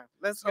time. Right.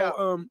 Let's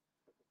go.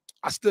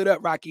 I stood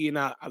up, Rocki, and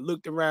I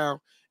looked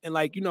around, and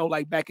like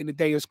back in the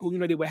day in school,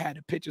 they would have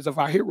the pictures of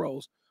our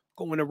heroes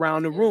going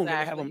around the room.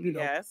 Exactly. They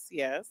have them,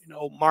 yes.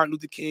 Martin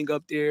Luther King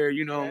up there.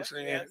 You know what I'm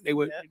saying? Yes, they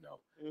would,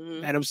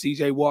 Madam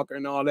C.J. Walker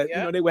and all that.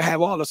 Yep. They would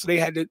have all of. So they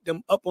had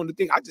them up on the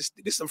thing.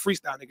 This some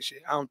freestyle nigga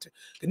shit.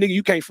 The nigga,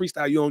 you can't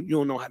freestyle. You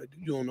don't know how to do.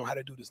 You don't know how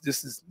to do this.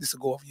 This will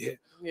go over your head.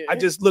 Yeah. I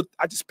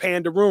just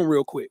panned the room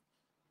real quick,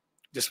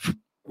 just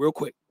real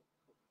quick,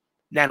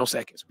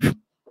 nanoseconds,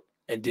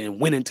 and then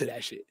went into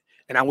that shit.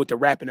 And I went to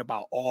rapping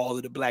about all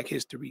of the Black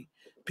history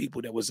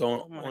people that was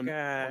on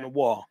the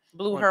wall.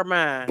 Blew her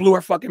mind. Blew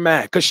her fucking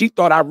mind because she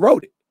thought I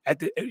wrote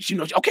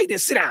it. Okay, then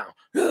sit down.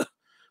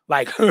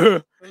 Like,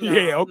 you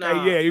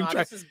try.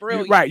 This is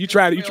brilliant. Right, you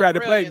tried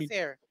to play me.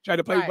 Tried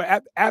to play me.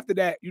 But after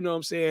that, you know what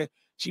I'm saying?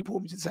 She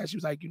pulled me to the side. She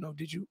was like,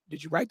 did you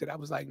write that? I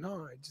was like,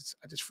 no, I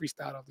just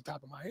freestyled off the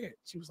top of my head.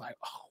 She was like,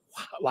 oh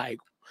wow, like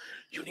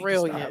you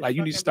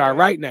need to start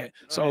writing that.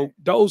 So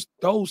those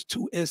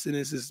two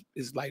incidents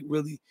is like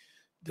really.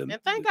 And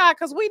thank God,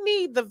 because we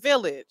need the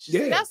village.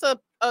 Yeah.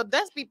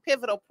 That's be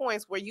pivotal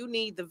points where you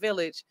need the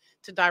village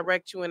to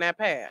direct you in that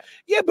path.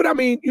 Yeah, but I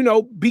mean,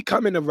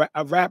 becoming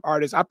a rap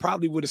artist, I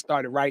probably would have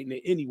started writing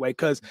it anyway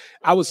because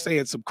I was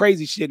saying some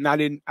crazy shit and I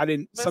didn't.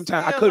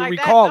 Sometimes I couldn't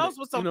recall it.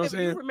 You know what I'm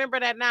saying? You remember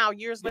that now,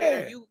 years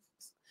later.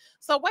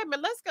 So wait a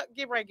minute,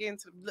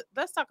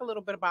 let's talk a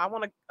little bit about. I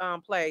want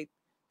to play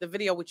the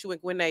video with you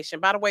and Gwen Nation.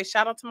 By the way,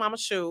 shout out to Mama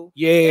Shu.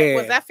 Yeah.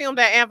 Was that filmed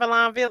at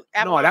Avalon Village?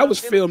 No, that was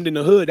filmed in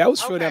the hood. That was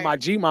filmed at my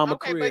G Mama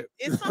crib. But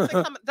it's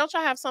something coming. Don't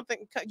y'all have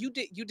something? You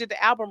did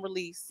the album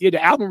release. Yeah,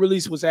 the album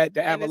release was at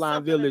the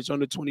Avalon Village on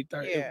the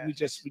 23rd. Yeah. We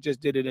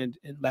just did it in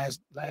last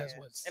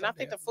and I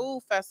think the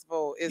food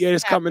festival is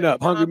it's coming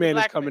up. Hungry Man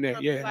is coming in.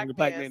 Yeah, Hungry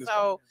Black Man is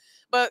coming in.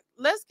 But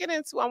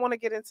I want to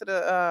get into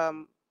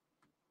the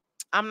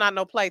I'm Not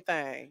No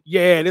Plaything.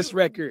 Yeah, this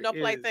record. No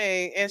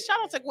Plaything. And shout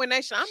out to Gwen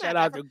Nation. Shout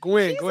out to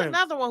Gwen. She's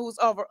another one who's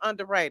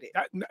underrated.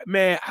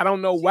 Man, I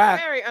don't know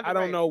why. I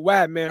don't know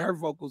why, man. Her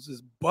vocals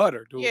is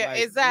butter, dude. Yeah,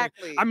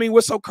 exactly. I mean,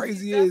 what's so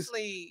crazy is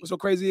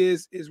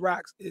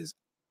Rocks is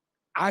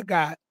I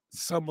got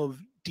some of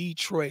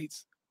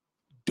Detroit's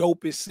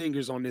dopest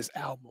singers on this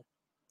album.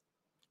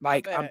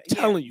 Like, I'm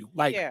telling you,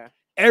 like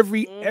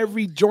every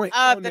joint.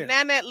 The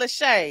Nanette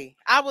Lachey.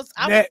 I was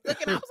looking, I was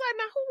like,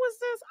 now who was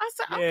this? I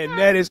said, yeah,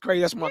 Nat is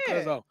crazy. That's my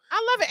cousin. I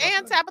love it.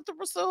 And Tabitha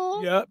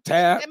Rasul. Yep,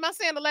 Tab. Am I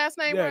saying the last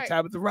name right?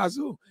 Tabitha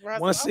Rasul.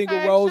 One single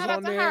rose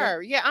on there.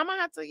 Her. Yeah, I'm gonna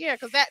have to. Yeah,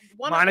 because that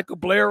one. Monica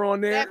Blair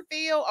on there. That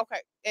feel okay,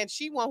 and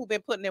she one who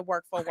been putting in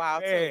work for a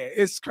while too. Yeah,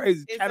 it's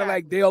crazy.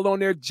 Cadillac Dale on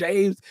there.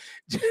 James.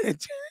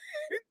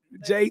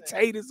 Jay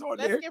Tate is on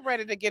there. Let's get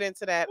ready to get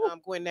into that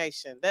Gwen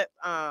Nation. That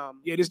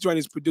this joint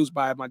is produced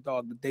by my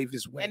dog,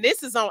 Davis Wayne. And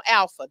this is on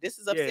Alpha. This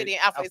is Obsidian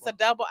Alpha. It's a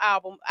double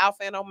album,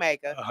 Alpha and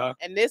Omega.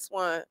 And this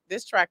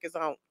track is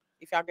on,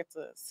 if y'all get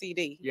to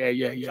CD. Yeah.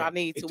 Y'all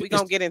need to. We're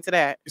gonna get into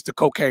that. It's the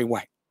Cocaine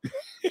White.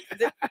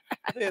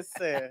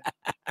 Listen,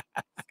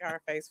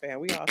 Scarface fan.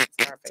 We all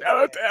Scarface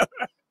fan.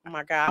 Oh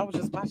my God, I was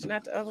just watching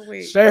that the other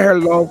week. Say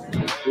hello.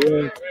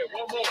 Yeah.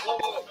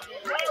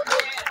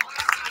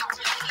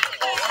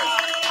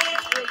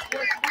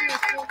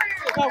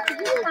 Oh, can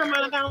you turn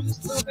mine down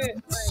just a little bit?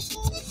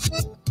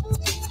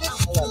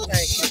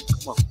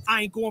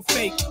 I ain't going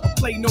fake or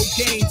play no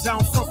games. I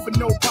don't front for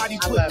nobody.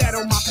 Put that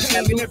on my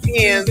pad and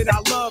everything that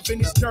I love in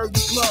this dirty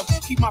glove.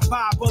 Keep my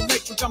vibe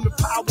electric. I'm the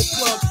power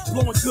plug.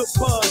 Blowing good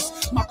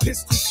buzz. My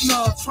pistol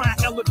snub, try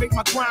and elevate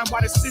my grind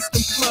while the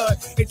system flood.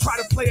 They try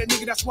to play a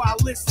nigga, that's why I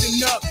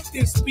listen up.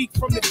 Then speak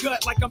from the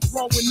gut like I'm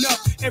throwing up.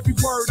 Every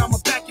word I'ma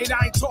back it,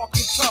 I ain't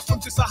talking tough.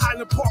 I'm just a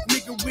Highland Park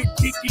nigga with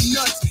dick and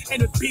nuts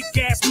and a big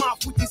ass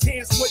mouth with his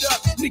hands put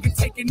up. Nigga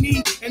take a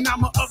knee and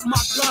I'ma up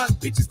my gun.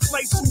 Bitches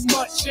play too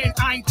much and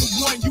I ain't the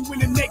one. You in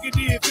the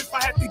negative if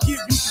I have to give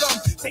you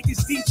some. Take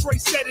this Detroit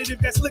sedative,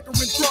 that's liquor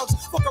and drugs.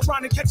 Fuck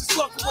around and catch a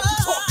slug for what you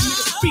talking,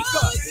 nigga. Speak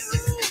up.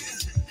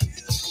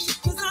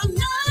 I'm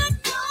not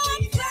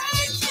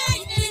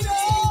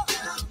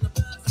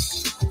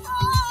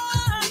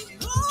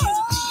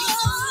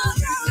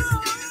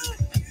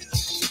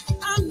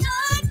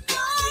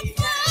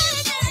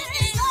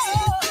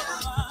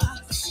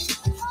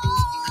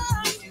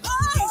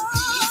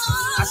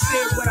I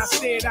said what I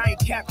said, I ain't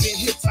capping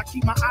hits. I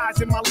keep my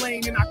eyes in my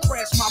lane and I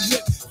crash my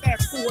whip.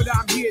 Fast forward,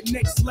 I'm here,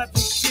 next level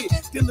shit.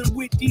 Dealing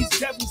with these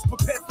devils,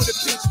 prepare for the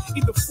bitch.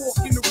 Either fork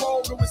in the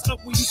road or it's up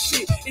where you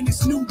sit. In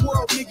this new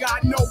world, nigga, I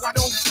know I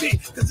don't fit.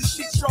 Cause the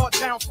shit y'all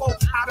down for,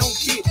 I don't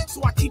get.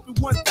 So I keep it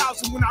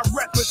 1,000 when I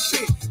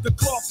represent. The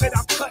cloth that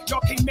I cut,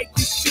 y'all can't make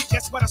this fit.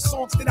 That's why the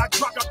songs that I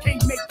drop, y'all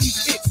can't make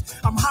these hits.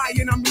 I'm high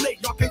and I'm lit,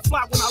 y'all can't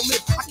fly when I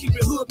live. I keep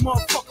it hood,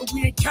 motherfucker,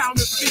 we ain't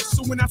counterfeit.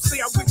 So when I say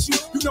I'm with you,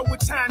 you know what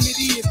time it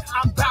is.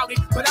 I'm bout it,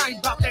 but I ain't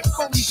about that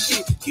phony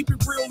shit. Keep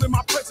it real in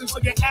my presence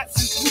or your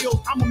absence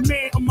real. I'm a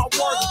man of my words,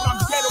 but I'm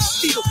dead of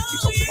steel.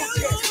 Get your punk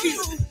ass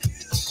feel.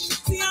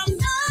 See, I'm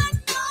not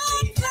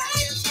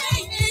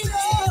complaining, no,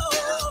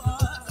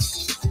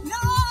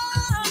 no,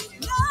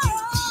 no.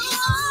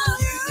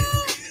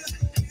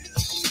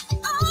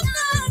 I'm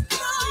not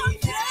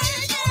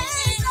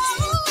complaining, no.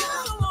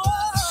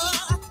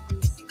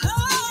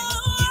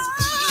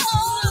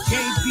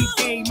 Game beat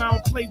game, I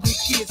don't play with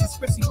kids,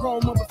 especially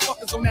grown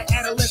motherfuckers on that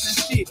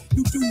adolescent shit.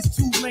 You dudes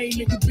too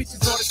lame and you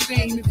bitches are the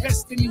same.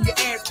 Investing in your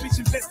ass, bitch,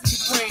 invest in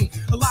your brain.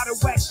 A lot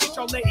of whack shit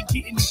y'all let it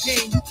get in the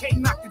game. You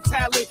can't knock the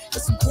talent,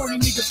 cause some corny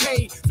nigga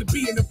paid to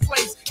be in the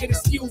place, and the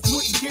skills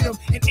wouldn't get them.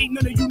 And ain't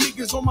none of you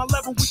niggas on my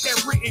level with that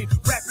written.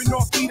 Rapping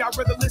off beat, I'd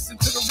rather listen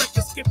to the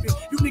record skipping.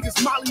 You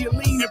niggas Molly and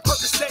lean and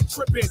Percocet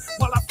tripping,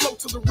 while I flow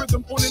to the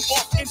rhythm on and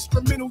off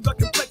instrumental. The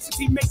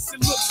complexity makes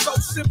it look so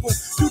simple.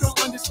 You don't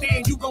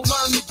understand, you gon'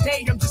 learn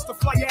today. I'm just a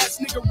fly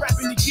ass nigga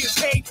rapping to get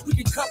paid. We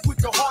can cut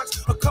with the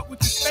hearts or cut with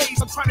the spades.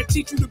 I'm trying to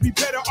teach you to be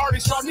better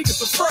artists, y'all niggas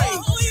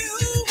afraid.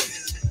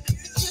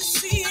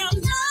 See, I'm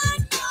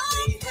not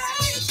complaining,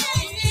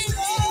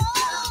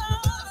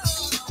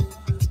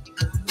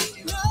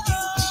 no,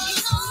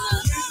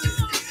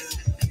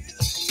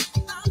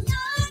 I'm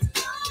not complaining,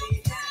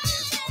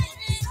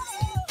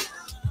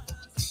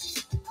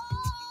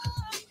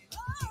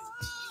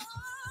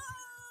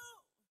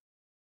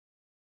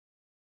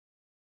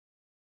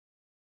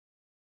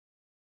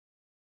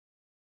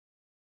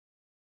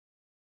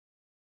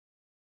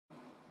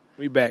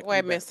 We back. Wait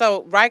a minute.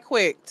 So, right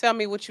quick, tell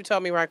me what you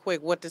told me right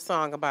quick. What the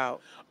song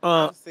about?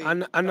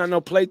 I'm not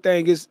no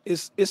plaything.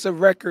 It's a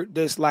record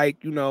that's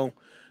like, you know,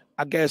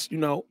 I guess, you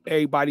know,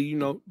 everybody, you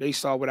know, they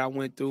saw what I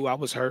went through. I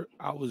was hurt.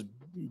 I was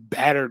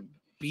battered,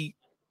 beat,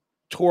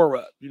 tore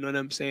up. You know what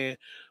I'm saying?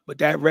 But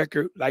that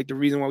record, like the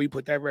reason why we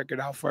put that record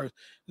out first,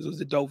 this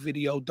was a dope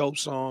video, dope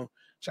song.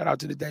 Shout out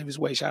to the Davis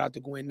Way. Shout out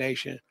to Gwen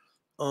Nation.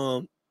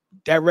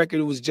 That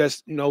record was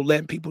just, you know,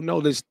 letting people know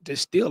this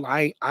still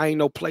I ain't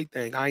no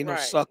plaything. I ain't no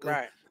sucker.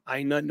 Right. I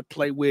ain't nothing to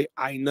play with.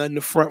 I ain't nothing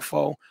to front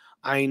for.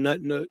 I ain't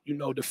nothing to, you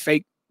know, the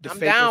fake. I'm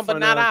down, but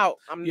not out.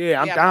 I'm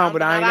down,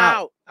 but I ain't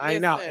out. I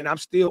ain't out. Listen. And I'm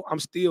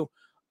still,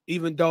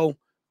 even though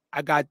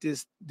I got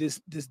this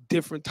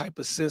different type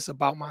of sense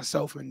about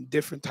myself and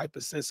different type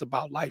of sense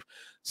about life,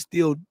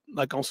 still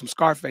like on some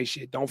Scarface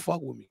shit. Don't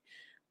fuck with me.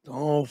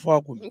 Don't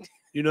fuck with me.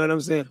 You know what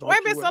I'm saying? Wait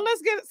a minute. So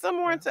let's get some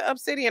more into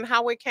Obsidian,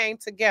 how it came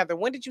together.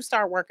 When did you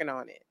start working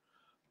on it?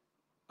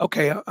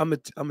 Okay, I'm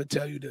gonna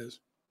tell you this.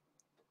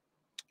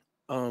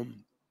 The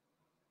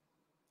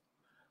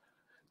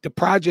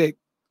project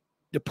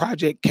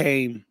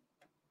came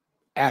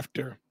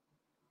after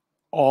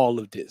all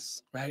of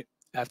this, right?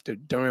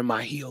 During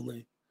my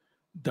healing,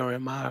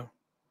 during my,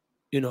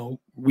 you know,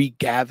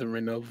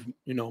 regathering of,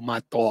 you know,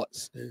 my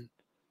thoughts and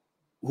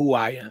who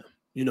I am.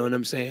 You know what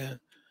I'm saying?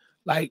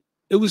 Like,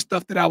 it was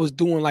stuff that I was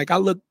doing. Like, I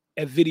look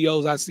at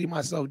videos, I see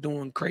myself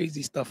doing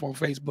crazy stuff on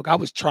Facebook. I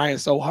was trying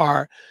so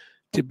hard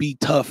to be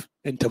tough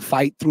and to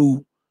fight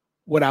through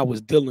what I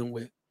was dealing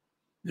with.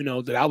 You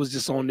know, that I was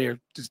just on there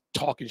just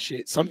talking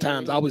shit.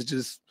 Sometimes I was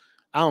just,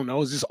 I don't know, it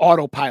was just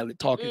autopilot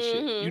talking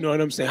shit. You know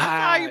what I'm saying?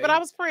 I saw you, but I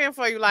was praying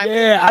for you. Like,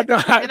 yeah, I know.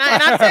 And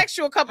I text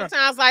you a couple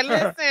times, like,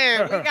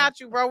 listen, we got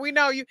you, bro. We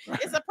know you.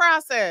 It's a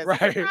process.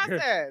 Right. It's a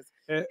process.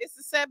 It's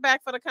a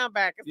setback for the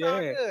comeback. It's all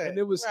good. And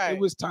it was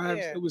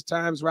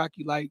times,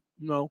 Rocki, like,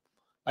 you know,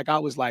 like I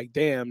was like,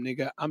 damn,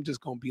 nigga, I'm just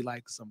gonna be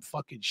like some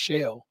fucking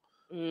shell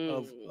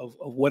of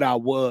what I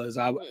was.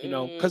 You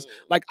know, because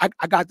like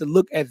I got to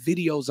look at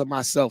videos of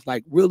myself.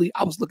 Like, really,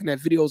 I was looking at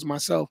videos of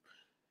myself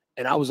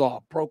and I was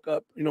all broke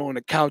up, you know, on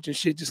the couch and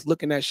shit, just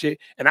looking at shit.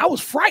 And I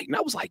was frightened.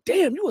 I was like,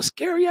 damn, you a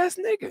scary ass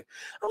nigga.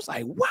 I was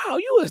like, wow,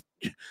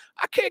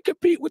 I can't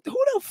compete with who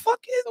the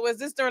fuck is. So is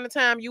this during the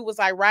time you was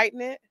like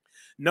writing it?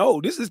 No,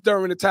 this is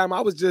during the time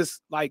I was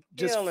just full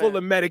Healing.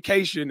 of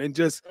medication and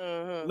just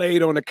Mhm.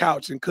 laid on the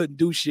couch and couldn't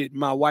do shit.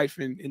 My wife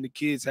and the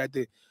kids had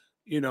to,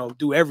 you know,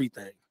 do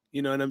everything.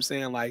 You know what I'm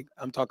saying? Like,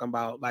 I'm talking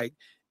about, like,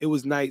 it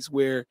was nights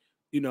where,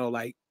 you know,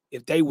 like,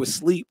 if they would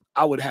sleep,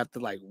 I would have to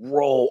like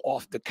roll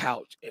off the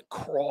couch and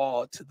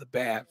crawl to the Oh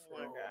my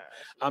bathroom.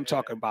 gosh, I'm yeah.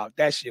 talking about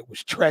that shit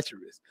was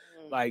treacherous.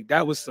 Mhm. Like,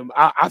 that was some,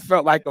 I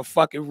felt like a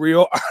fucking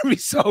real army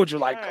soldier.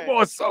 Like, Right. come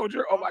on,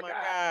 soldier. Oh my God.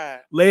 God.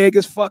 Leg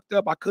is fucked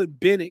up. I couldn't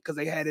bend it because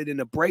they had it in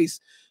a brace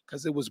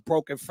because it was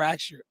broken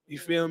fracture. You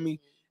feel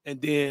me?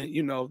 And then,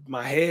 you know,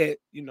 my head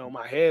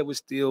was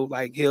still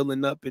like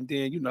healing up. And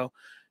then, you know,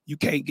 you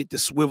can't get the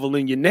swivel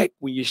in your neck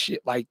when you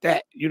shit like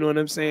that. You know what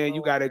I'm saying?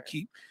 You got to Lord.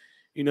 keep,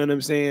 you know what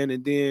I'm saying?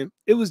 And then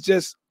it was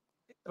just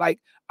like,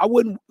 I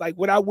wouldn't, like,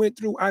 what I went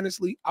through,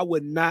 honestly, I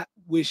would not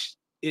wish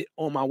it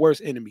on my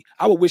worst enemy.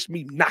 I would wish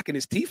me knocking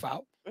his teeth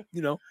out.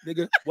 You know,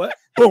 nigga, what?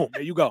 Boom,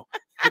 there you go.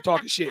 You're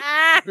talking shit.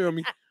 You feel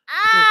me?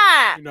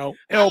 Ah! You know,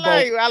 I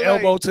love you, I love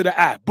elbow you. to the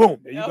eye. Boom,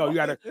 there you go. Elbow. You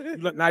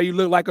gotta now you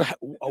look like a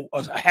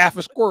half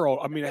a squirrel.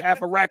 I mean, a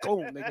half a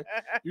raccoon, nigga.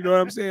 You know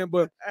what I'm saying?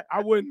 But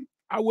I wouldn't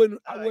God. wish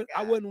I love it,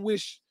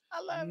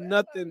 I love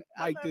nothing it,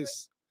 I like love it.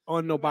 this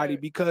on nobody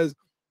Right. because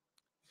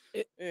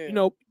Yeah. you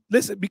know,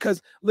 listen,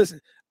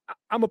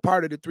 I'm a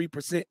part of the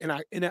 3%, and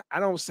I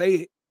don't say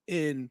it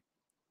in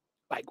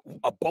like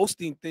a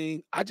boasting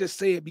thing. I just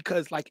say it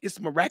because like it's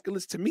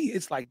miraculous to me.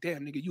 It's like,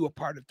 damn, nigga, you a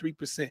part of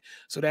 3%.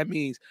 So that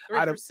means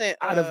out of 3%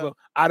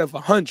 out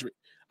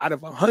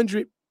of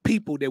 100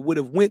 people that would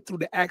have went through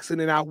the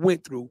accident I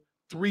went through,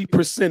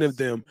 3% of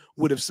them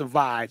would have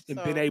survived and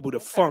been So, able to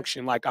okay.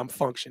 function like I'm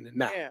functioning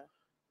now. Yeah.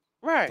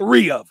 Right.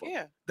 3 of them.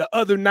 Yeah. The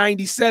other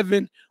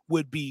 97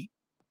 would be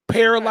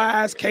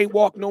paralyzed, can't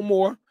walk no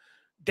more.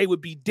 They would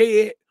be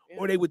dead,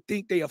 or they would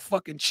think they a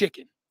fucking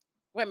chicken.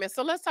 Wait a minute.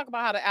 So let's talk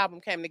about how the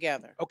album came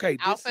together. Okay.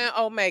 Alpha and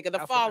Omega, the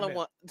Alpha and fallen Omega.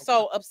 one. Okay.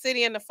 So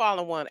Obsidian, the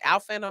fallen one,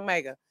 Alpha and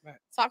Omega. Right.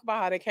 Talk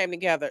about how they came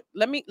together.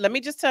 Let me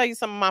just tell you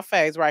some of my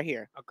faves right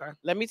here. Okay.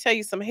 Let me tell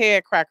you some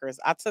head crackers.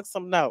 I took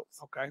some notes.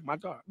 Okay, my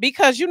dog.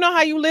 Because you know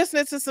how you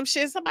listening to some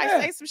shit, somebody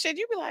Yeah. say some shit,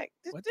 you be like,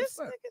 did What the this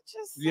fuck? nigga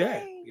just Yeah,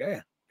 say?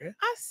 yeah.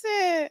 I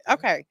said,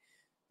 okay.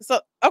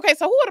 So who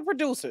are the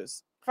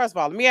producers? First of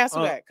all, let me ask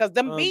you that. Because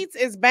them beats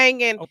is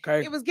banging.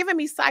 Okay. It was giving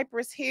me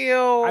Cypress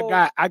Hill.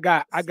 I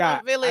got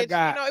Slum Village. You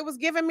know, it was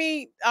giving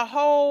me a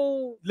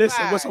whole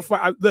Listen, what's so vibe.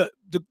 fun? Look,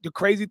 the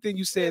crazy thing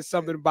you said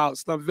something about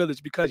Slum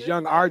Village because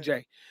Young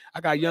RJ. I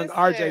got Young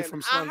RJ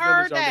from Slum I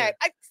heard Village on there. that.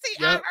 I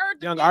heard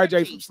the Young energy.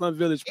 RJ from Slum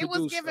Village It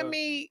produced. was giving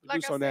me,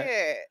 like I on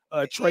that.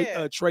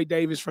 said, Trey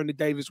Davis from the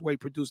Davis Way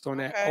produced on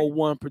that. Okay.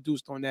 01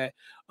 produced on that.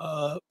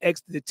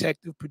 Ex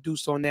Detective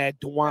produced on that.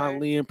 Dewan Okay.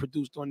 Lynn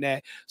produced on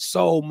that.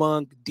 Soul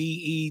Monk,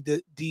 DZ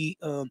the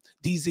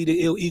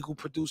Ill Eagle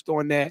produced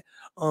on that.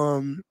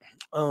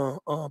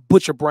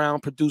 Butcher Brown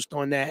produced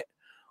on that.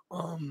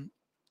 Let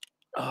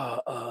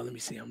me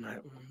see. I'm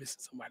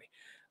missing somebody.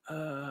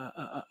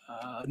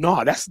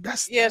 No, that's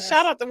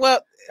shout out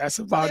to that's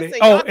about listen, it.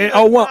 Oh, y'all and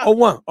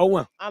do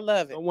 01. I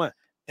love it. 01.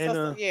 And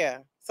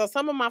So, so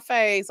some of my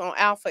faves on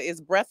Alpha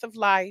is Breath of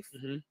Life.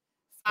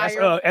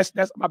 Fire.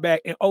 that's my bag.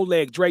 And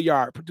Oleg Dre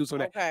Yard produced on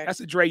that. Okay. That's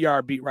a Dre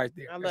Yard beat right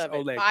there. I That's love it.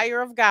 Oleg.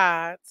 Fire of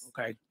Gods.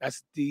 Okay,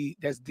 that's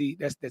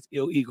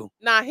Ill Eagle.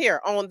 Now here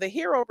on The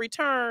Hero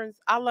Returns,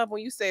 I love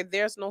when you said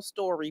there's no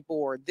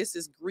storyboard. This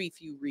is grief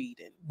you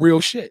reading. Real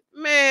shit.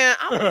 Man,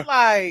 I was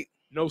like,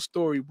 No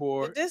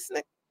storyboard. this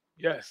nigga.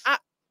 Yes.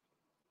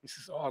 This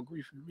is all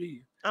grief you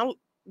read. And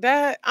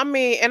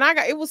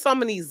it was so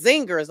many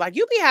zingers. Like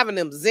you be having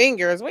them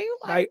zingers. Where you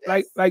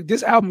like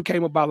this album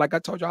came about. Like I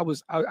told you,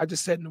 I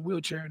just sat in the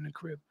wheelchair in the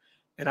crib,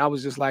 and I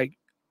was just like,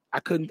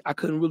 I couldn't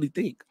really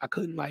think. I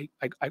couldn't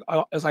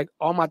it's like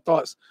all my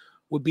thoughts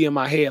would be in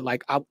my head.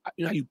 Like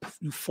you know, you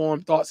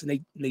form thoughts and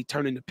they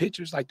turn into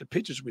pictures. Like the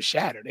pictures would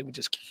shatter. They would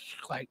just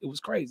like it was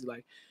crazy.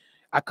 Like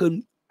I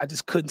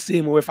just couldn't see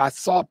them. Or if I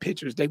saw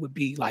pictures, they would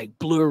be like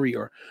blurry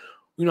or.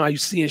 You know how you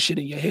seeing shit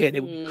in your head,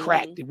 it would be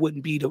cracked. It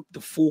wouldn't be the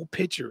full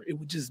picture. It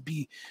would just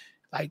be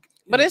like.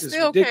 But it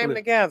still came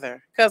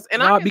together. Because I'm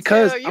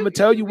gonna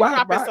tell you why.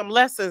 Dropping some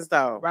lessons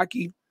though.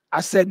 Rocki,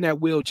 I sat in that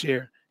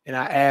wheelchair and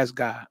I asked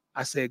God.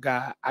 I said,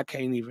 God, I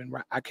can't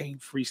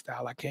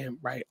freestyle. I can't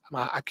write.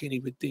 I can't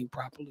even think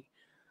properly.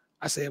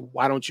 I said,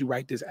 why don't you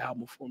write this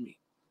album for me?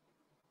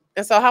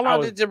 And so how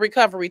long did the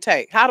recovery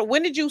take?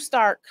 When did you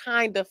start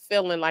kind of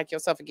feeling like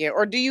yourself again?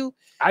 Or do you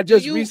are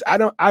you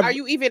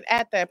even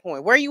at that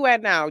point? Where are you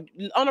at now?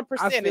 On a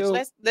percentage.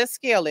 Let's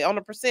scale it. On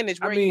a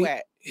percentage, where are you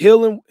at?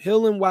 Healing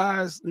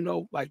wise, you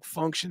know, like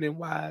functioning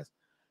wise,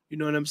 you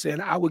know what I'm saying?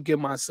 I would give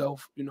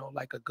myself, you know,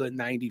 like a good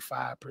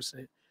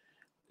 95%.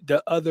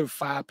 The other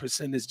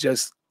 5% is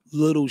just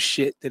little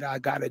shit that I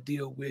gotta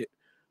deal with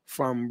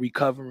from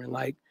recovering.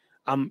 Like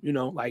I'm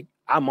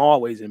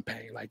always in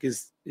pain. Like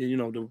it's, you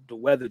know, the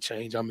weather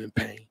change, I'm in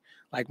pain.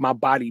 Like my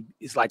body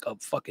is like a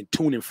fucking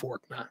tuning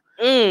fork now.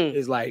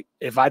 It's like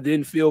if I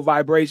didn't feel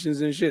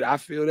vibrations and shit, I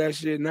feel that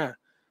shit now.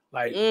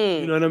 Like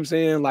you know what I'm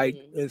saying? Like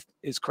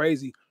it's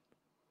crazy.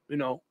 You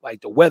know,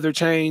 like the weather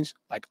change,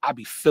 like I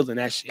be feeling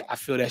that shit. I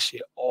feel that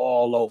shit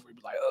all over.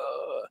 Like,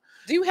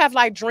 Do you have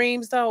like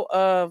dreams though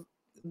of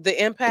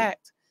the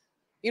impact?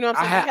 You know what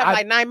I'm saying? You have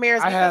like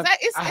nightmares because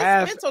it's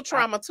mental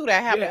trauma too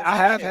that happens. Yeah, I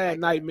have had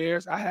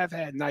nightmares. I have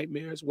had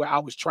nightmares where I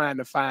was trying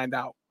to find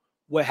out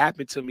what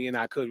happened to me and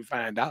I couldn't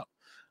find out.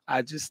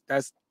 I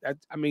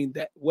mean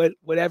that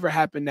whatever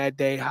happened that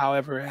day,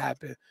 however it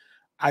happened,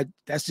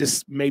 that's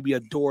just maybe a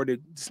door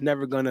that's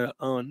never gonna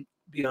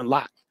be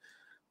unlocked.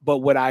 But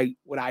what I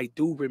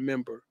do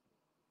remember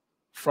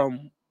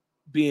from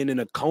being in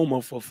a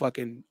coma for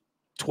fucking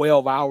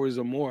 12 hours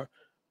or more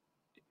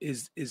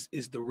is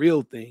the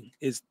real thing,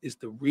 is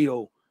the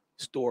real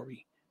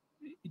story.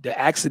 The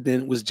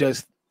accident was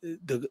just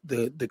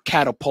the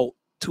catapult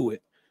to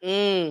it.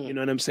 You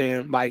know what I'm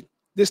saying? Like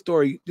this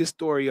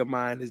story of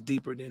mine is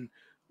deeper than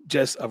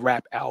just a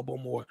rap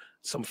album or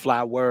some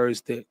fly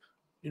words that,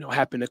 you know,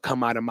 happen to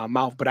come out of my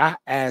mouth. But I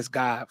asked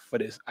God for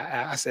this.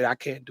 I said, I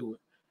can't do it.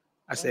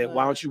 I said,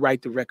 why don't you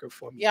write the record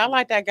for me? Yeah, I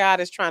like that God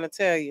is trying to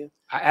tell you.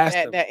 I asked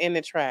him that in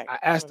the track. I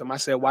asked him, I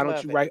said, why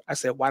don't you write? I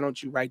said, why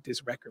don't you write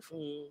this record for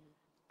me?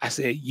 I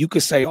said, you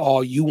could say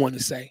all you want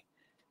to say.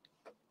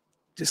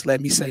 Just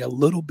let me say a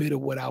little bit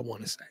of what I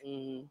want to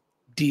say.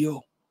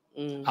 Deal.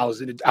 I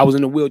was in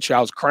the wheelchair.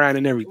 I was crying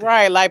and everything.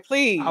 Right, like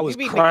please. I was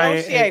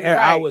crying. And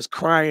I was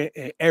crying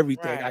and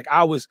everything. Like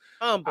I was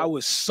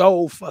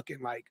so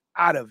fucking like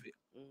out of it.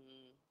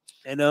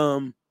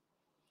 And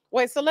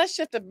wait, so let's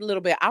shift a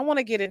little bit. I want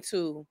to get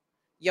into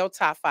your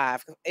top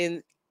 5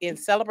 in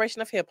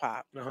celebration of hip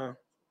hop.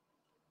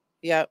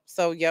 Yep.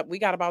 So we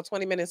got about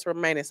 20 minutes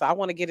remaining. So I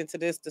want to get into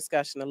this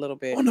discussion a little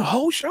bit. On the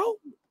whole show?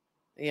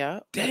 Yeah.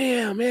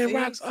 Damn, man,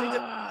 Rocks. See,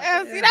 that's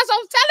what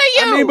I'm telling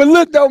you. I mean, but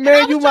look though,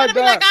 man, you my dog.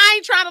 Like, I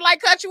ain't trying to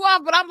like cut you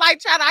off, but I'm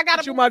like I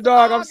gotta. You my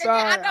dog. I'm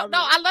sorry. I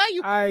love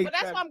you, but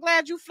that's why I'm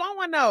glad you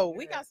flowing though.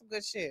 We got some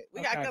good shit.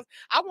 We got because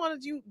I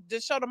wanted you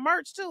to show the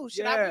merch too.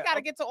 We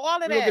gotta get to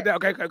all of that. Look at that.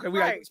 Okay. We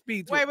got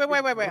speed. Wait.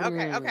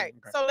 Okay.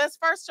 So let's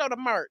first show the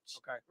merch.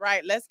 Okay.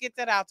 Right. Let's get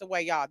that out the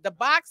way, y'all. The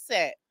box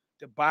set.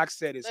 The box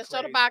set is. Let's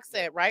show the box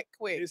set right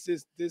quick. This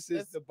is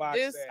the box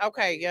set.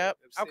 Okay, yep.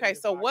 Okay,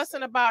 so what's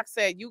in the box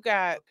set? You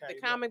got the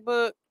comic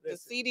book, the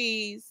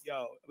CDs.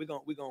 Yo, we're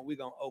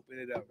gonna open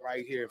it up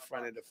right here in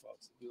front of the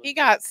folks. He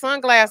got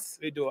sunglasses.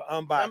 We do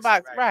an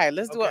unboxing. Right.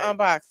 Let's do an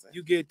unboxing.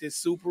 You get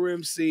this Supa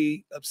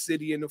Emcee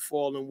Obsidian the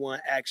Fallen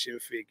One action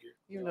figure.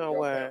 You know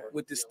what?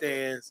 With the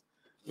stands.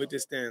 With the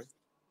stand.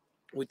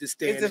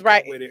 Is this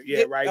right? With it.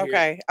 Yeah, right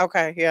here.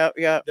 Okay. Yep.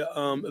 The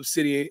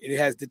Obsidian. It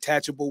has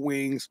detachable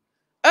wings.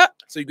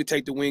 So you could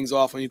take the wings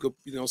off and you could,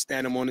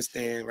 stand them on the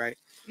stand, right?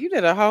 You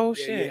did a whole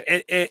shit.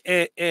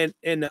 Yeah.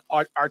 And the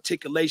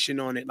articulation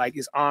on it, like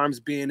his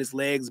arms bend, his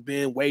legs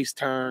bend, waist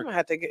turn, I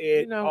have to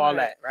get all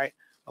that, right?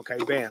 Okay,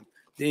 bam.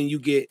 Then you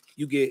get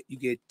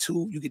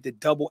the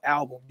double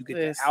album. You get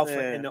the Alpha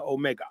and the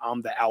Omega.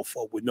 I'm the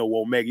Alpha with no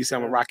Omega. You see,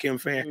 I'm a Rocki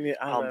fan. Yeah,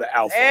 I'm the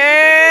Alpha.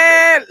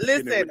 And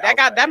listen,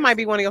 that might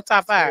be one of your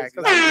top 5.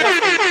 Listen,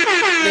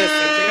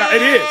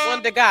 it is one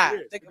of the guys.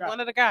 One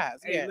of the guys.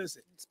 Hey, yeah.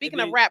 Listen. Speaking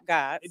of rap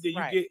gods, and then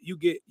you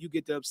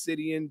get the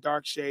Obsidian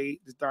dark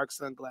shade, the dark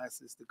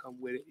sunglasses to come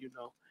with it.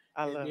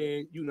 I love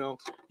it.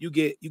 You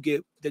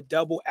get the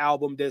double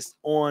album that's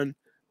on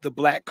the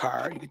black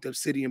card. You get the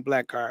Obsidian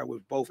black card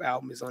with both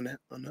albums on the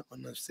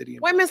Obsidian.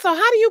 Wait a minute. So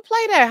how do you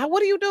play that? What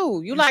do you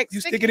do? You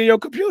stick it in your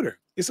computer.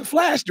 It's a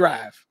flash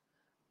drive.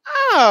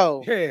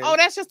 Oh, yeah. Oh,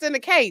 that's just in the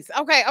case.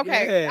 Okay.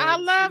 Yeah, I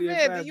love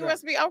it. The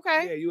USB. Drive.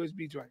 Okay. Yeah,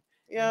 USB drive.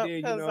 Yeah,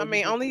 because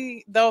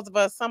only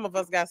some of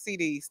us got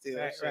CDs still.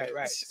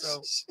 Right.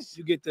 So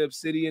you get the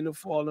Obsidian, the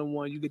Fallen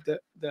One. You get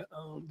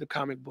the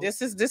comic book. This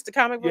the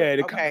comic book. Yeah,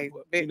 the comic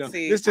book.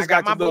 See, this just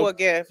got my boy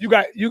gift. You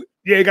got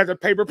the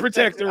paper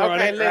protector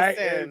on it.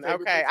 Listen. Right?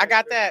 Okay, I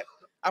got that.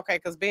 Okay,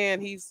 because Ben,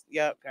 he's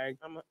Okay.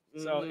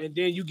 So and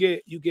then you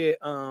get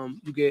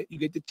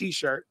the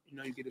T-shirt.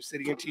 You get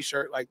Obsidian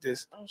T-shirt like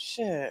this. Oh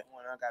shit!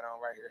 One I got on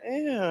right here.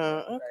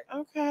 Yeah.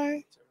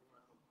 Okay.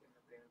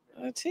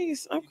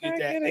 Tease. Okay,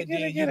 get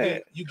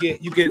it.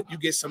 You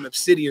get some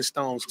Obsidian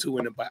stones too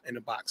in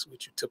the box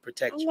with you to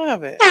protect you. I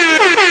love it. Wait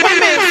a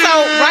minute. So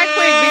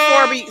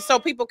right quick so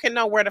people can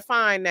know where to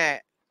find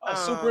that.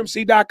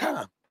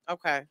 SupaEmcee.com.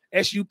 Okay.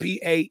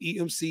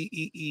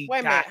 SupaEmcee. Wait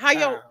a minute.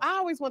 I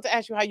always want to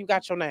ask you how you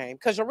got your name,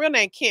 because your real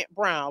name Kent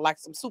Brown, like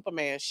some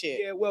Superman shit.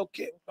 Yeah, well,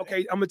 Kent. Okay,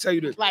 I'm gonna tell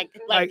you this. Like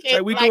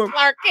Kent, we doing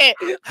Clark Kent.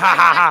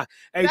 Ha.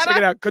 Hey, check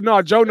it out. Cause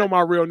no, Joe know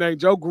my real name.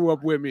 Joe grew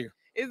up with me.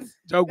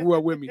 Joe grew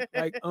up with me.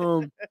 Like,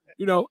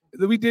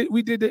 we did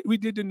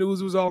the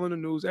news. It was all in the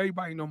news.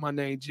 Everybody know my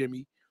name,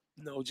 Jimmy.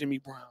 No, Jimmy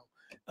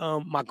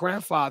Brown. My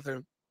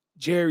grandfather,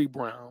 Jerry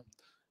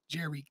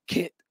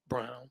Kent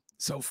Brown.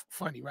 So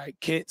funny, right?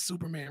 Kent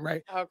Superman,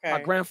 right? Okay. My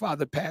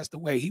grandfather passed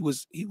away. He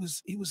was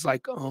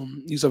like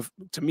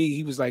to me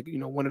he was like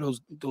one of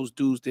those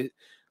dudes that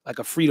like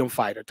a freedom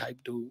fighter type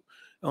dude.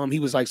 He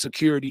was like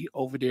security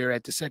over there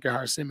at the Sacred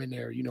Heart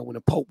Seminary. You know, when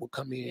the Pope would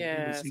come in.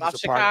 Yes, he off a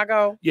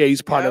Chicago.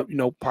 He's part of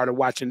part of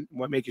watching,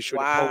 making sure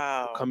the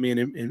Pope would come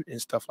in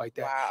and stuff like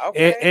that. Wow,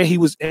 okay. And he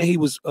was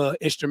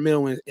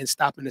instrumental in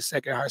stopping the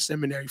Sacred Heart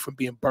Seminary from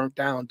being burnt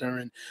down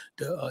during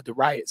the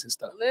riots and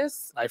stuff.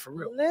 Listen, like for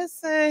real.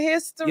 Listen,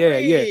 history.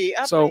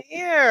 Yeah. Up So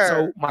here.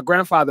 So my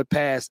grandfather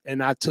passed,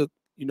 and I took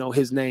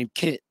his name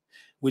Kent,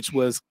 which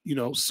was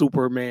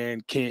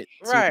Superman Kent.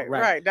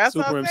 Right. That's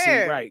Supa what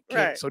Emcee, right.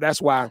 Right. So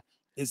that's why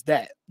it's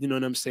that. You know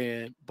what I'm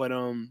saying? But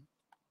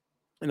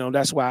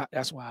that's why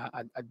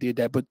I did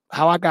that. But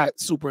how I got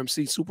Supa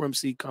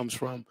Emcee comes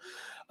from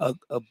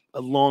a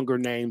longer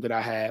name that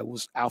I had,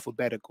 was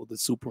alphabetical, the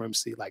Supa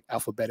Emcee, like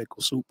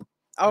alphabetical soup.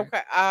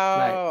 Okay.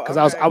 Right? Oh,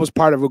 because I was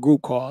part of a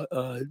group called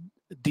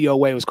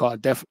DOA. It was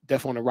called Deaf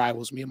on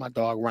Arrivals. Me and my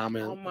dog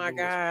Ramen. Oh my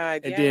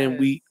God! And then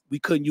we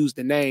couldn't use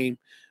the name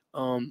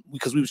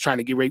because we was trying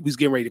to get ready. We was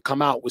getting ready to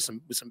come out with some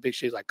big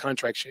shit like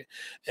contract shit,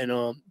 and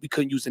we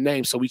couldn't use the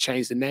name, so we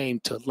changed the name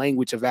to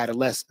Language of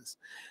Adolescence.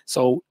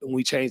 So when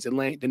we changed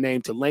the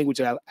name to Language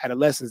of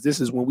Adolescence,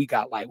 this is when we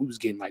got we was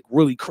getting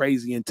really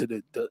crazy into the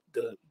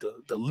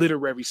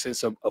literary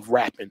sense of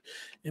rapping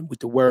and with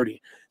the wording.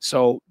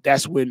 So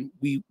that's when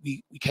we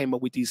came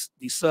up with these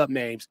sub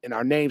names, and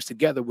our names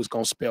together was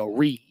gonna spell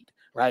read,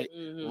 right?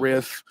 Mm-hmm.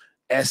 Riff,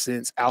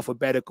 essence,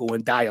 alphabetical,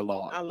 and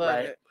dialogue. I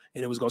love it.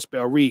 And it was gonna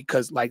spell read,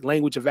 because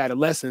Language of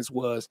Adolescence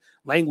was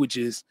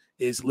languages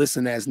is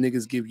listen as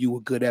niggas give you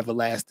a good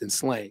everlasting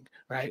slang,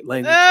 right?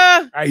 Language,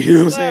 right? You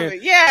know what I'm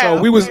saying? Yeah.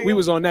 So we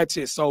was on that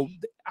shit. So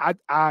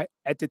I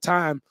at the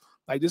time,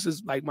 this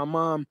is my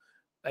mom,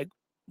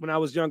 when I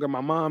was younger, my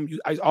mom,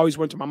 I always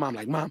went to my mom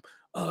Mom,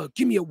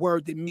 give me a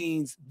word that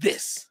means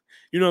this.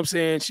 You know what I'm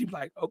saying? She'd be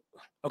like, oh,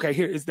 okay,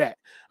 here is that.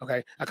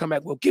 Okay, I come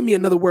back. Well, give me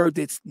another word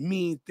that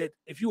means that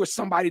if you were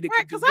somebody that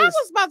right, because I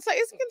was about to say,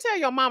 you can tell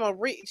your mama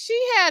she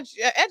had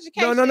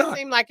education. No.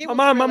 Seemed like it was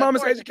my mom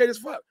is educated as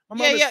fuck.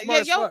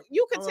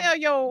 You could tell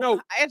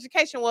your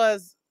education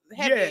was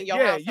heavy in your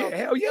household. Yeah,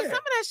 hell yeah. So some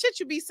of that shit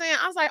you be saying,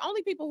 I was like,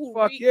 only people who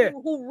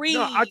read,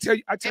 no, I tell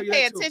you, and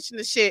pay attention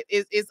to shit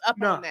is up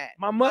on that.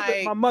 My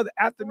mother,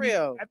 after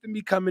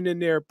me coming in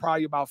there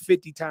probably about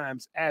 50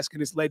 times asking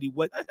this lady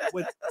what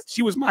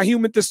she was my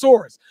human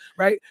thesaurus,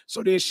 right?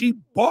 So then she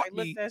bought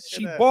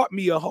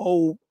me a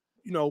whole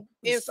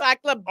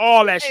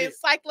all that shit.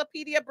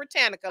 Encyclopedia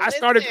Britannica. I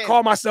started to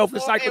call myself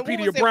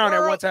Encyclopedia Brown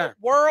at one time.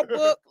 World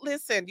Book.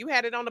 Listen, you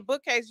had it on the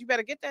bookcase. You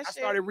better get that shit.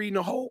 I started reading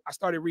the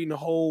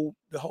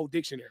whole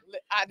dictionary.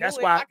 That's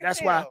why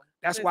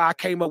I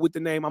came up with the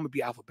name. I'm gonna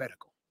be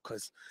alphabetical,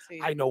 because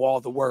I know all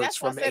the words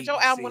from I said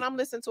your album when I'm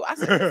listening to. I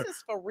said this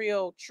is for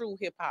real, true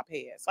hip hop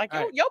heads. Like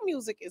your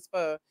music is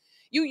for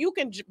you. You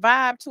can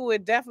vibe to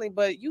it definitely,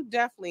 but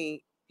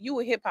you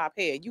a hip hop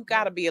head. You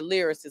gotta be a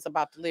lyricist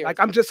about the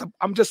lyrics.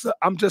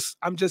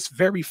 I'm just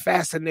very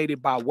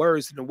fascinated by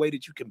words and the way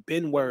that you can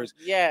bend words.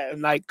 Yeah.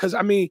 And because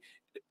I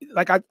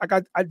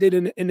did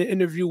in the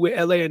interview with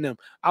LA and them.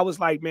 I was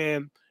like,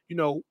 man,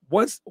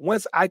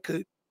 once I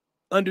could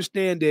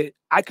understand that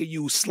I could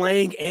use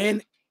slang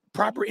and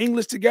proper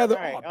English together.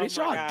 Right. Bitch,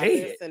 y'all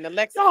dead.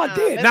 Y'all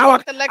dead. Now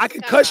I can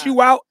cuss you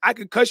out. I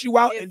can cuss you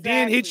out and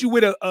then hit you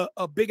with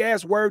a big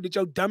ass word that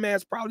your dumb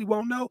ass probably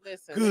won't know.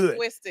 Listen, good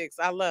linguistics.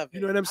 I love it.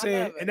 You know what I'm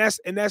saying? And that's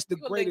the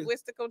greatest.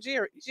 Linguistical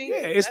genius.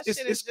 Yeah, that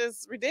shit is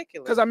just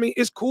ridiculous. Because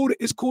it's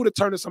cool to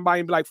turn to somebody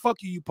and be like,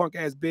 "Fuck you, you punk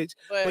ass bitch."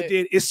 But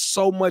then it's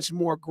so much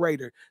more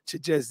greater to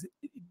just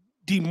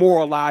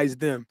demoralize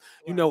them,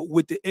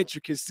 with the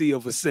intricacy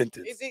of a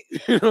sentence.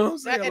 You know what I'm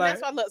saying? And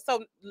that's why I love.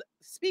 So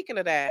speaking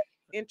of that,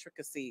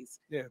 intricacies.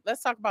 Yeah.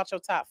 Let's talk about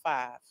your top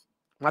 5.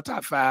 My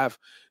top 5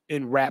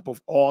 in rap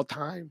of all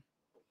time,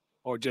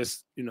 or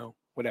just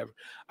whatever.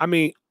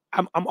 I'm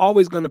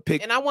always gonna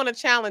pick. And I want to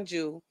challenge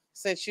you,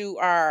 since you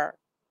are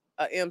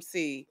a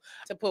MC,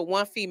 to put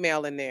one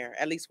female in there,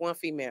 at least one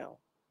female.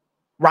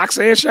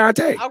 Roxanne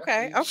Shante.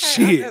 Okay.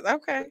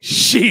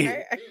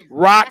 Shit.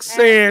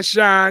 Roxanne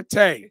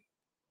Shante.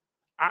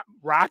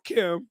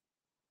 Rakim.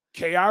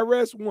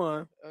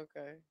 KRS-One.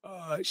 Okay.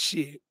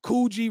 Shit.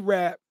 Cool G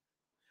Rap.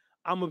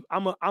 I'm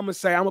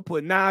gonna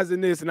put Nas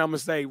in this, and I'm gonna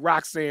say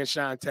Roxanne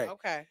Shante.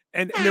 Okay.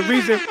 And the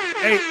reason,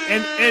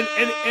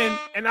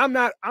 and I'm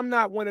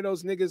not one of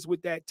those niggas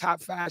with that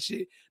top 5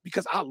 shit,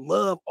 because I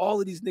love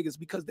all of these niggas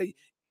because they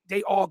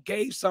all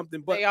gave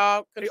something, but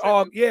they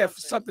all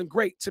something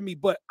great to me.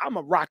 But I'm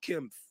a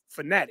Rakim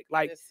fanatic.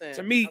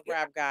 To me,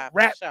 rap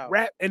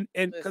and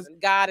because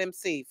God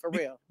MC for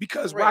real.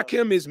 Because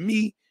Rakim is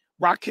me.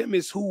 Rakim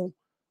is who,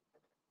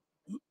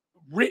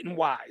 written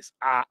wise,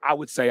 I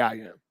would say I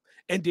am.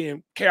 And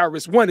then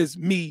KRS-One is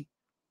me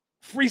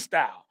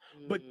freestyle.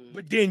 But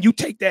then you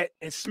take that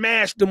and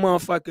smash the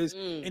motherfuckers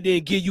and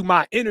then give you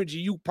my energy.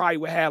 You probably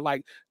would have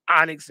like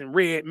Onyx and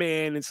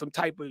Redman and some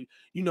type of,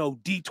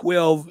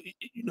 D12,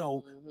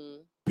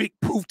 big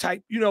proof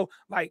type,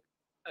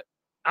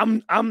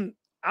 I'm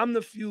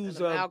the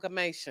fuse of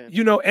amalgamation.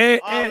 And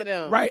all of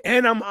them. Right.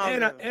 And I'm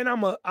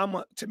a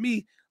to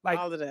me, Like,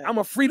 all of that. I'm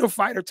a freedom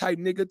fighter type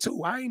nigga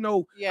too. I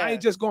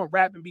ain't just gonna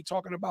rap and be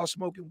talking about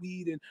smoking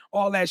weed and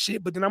all that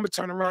shit. But then I'm gonna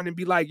turn around and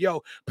be like,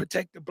 yo,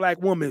 protect the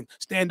black woman,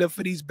 stand up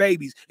for these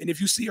babies. And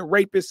if you see a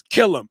rapist,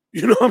 kill him.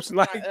 You know what I'm saying?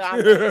 Like, I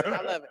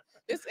love it.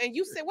 And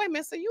you said, wait a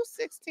minute, so you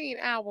 16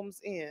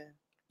 albums in.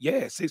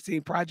 Yeah,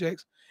 16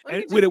 projects.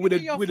 And with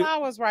your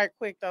flowers right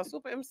quick though.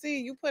 Supa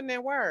Emcee, you putting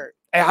in work.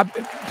 Hey,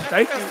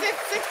 thank you.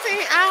 16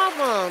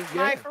 albums,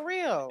 like for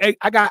real. Hey,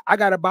 I got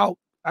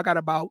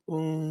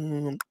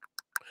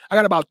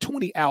about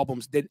 20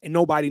 albums that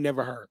nobody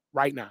never heard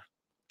right now.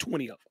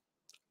 20 of them.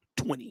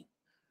 20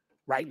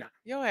 right now.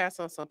 Your ass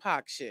on some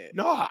Pac shit.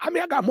 No, I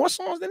mean I got more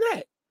songs than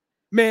that.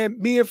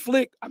 Man, me and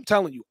Flick, I'm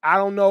telling you, I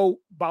don't know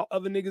about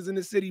other niggas in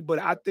the city, but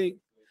I think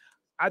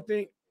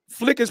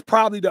Flick is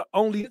probably the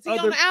only Is he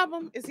on the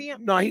album? Is he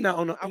on? No, he's not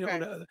on the, on the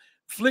other.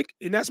 Flick,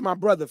 and that's my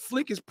brother.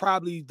 Flick is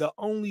probably the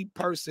only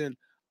person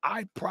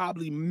I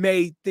probably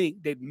may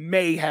think that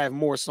may have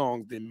more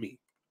songs than me.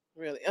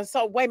 Really? And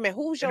so wait a minute,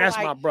 who's your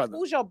my brother.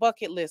 Who's your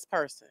bucket list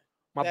person?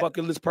 My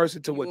bucket list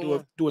person to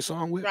what do a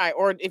song with? Right.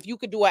 Or if you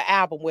could do an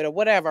album with or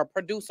whatever,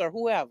 producer,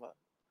 whoever.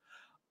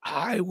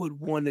 I would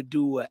want to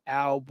do an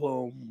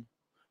album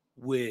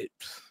with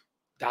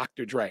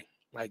Dr. Dre.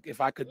 Like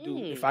if I could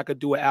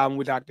do an album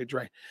with Dr.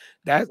 Dre,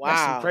 that's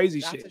some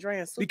crazy Dr. shit.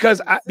 Dre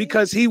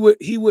Because he would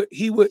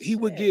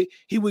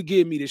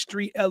give me the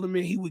street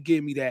element. He would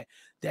give me that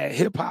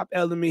hip hop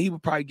element. He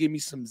would probably give me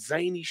some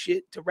zany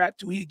shit to rap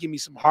to. He'd give me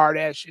some hard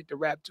ass shit to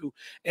rap to,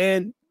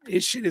 and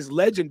his shit is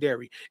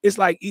legendary. It's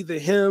like either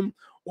him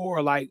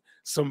or like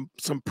some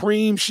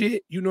preem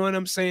shit. You know what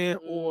I'm saying?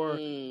 Or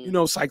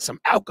it's like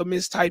some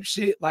Alchemist type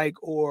shit. Like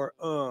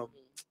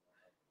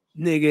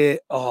nigga,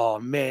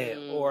 oh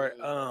man, or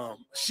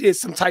shit,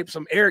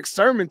 some Eric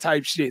Sermon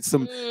type shit,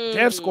 some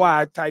Def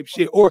Squad type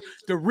shit, or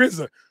the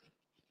RZA.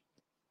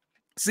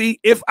 See,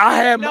 if I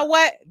had, you know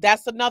what?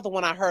 That's another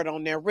one I heard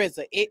on there,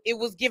 RZA. It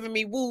was giving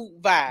me Woo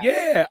vibes.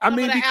 Yeah, I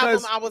mean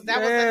because was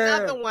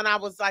another one I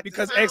was like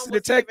because Ex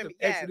Detective.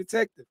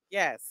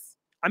 Yes.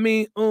 I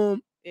mean,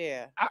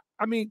 yeah.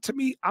 I mean, to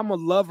me, I'm a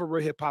lover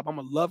of hip hop. I'm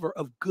a lover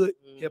of good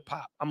hip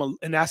hop.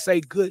 And I say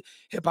good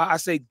hip hop. I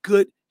say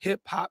good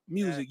hip hop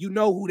music. You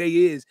know who they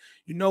is.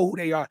 You know who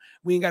they are.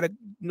 We ain't gotta,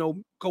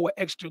 go an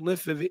extra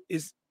length of it.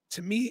 Is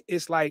to me,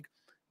 it's like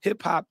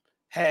hip hop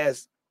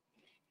has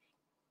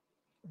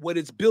what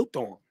it's built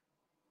on.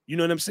 You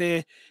know what I'm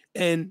saying?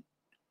 And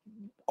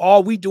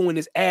all we doing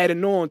is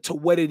adding on to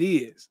what it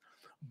is.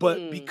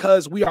 But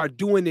because we are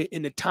doing it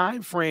in the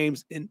time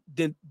frames and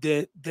that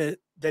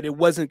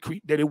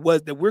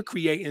we're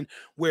creating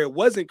where it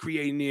wasn't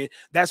creating in,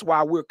 that's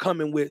why we're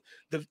coming with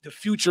the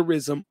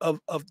futurism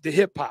of the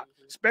hip hop.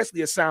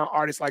 Especially a sound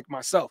artist like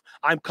myself,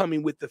 I'm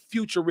coming with the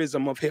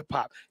futurism of hip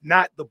hop,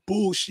 not the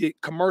bullshit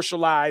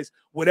commercialized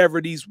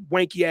whatever these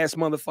wanky ass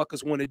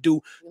motherfuckers want to do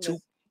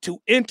to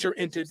enter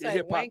into the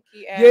hip hop.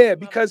 Yeah,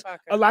 because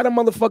a lot of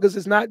motherfuckers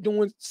is not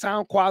doing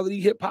sound quality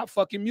hip hop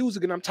fucking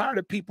music, and I'm tired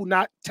of people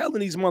not telling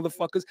these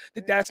motherfuckers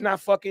that that's not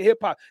fucking hip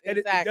hop. And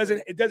it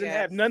doesn't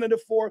have none of the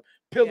 4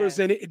 pillars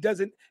in it. It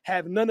doesn't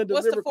have none of the.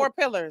 What's the 4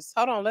 pillars?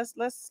 Hold on, let's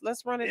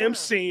run it.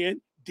 MCing,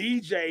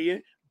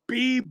 DJing,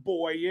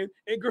 b-boying,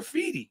 and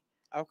graffiti.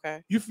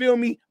 Okay. You feel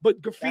me?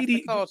 But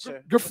graffiti, that's the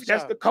culture.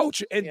 That's the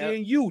culture. And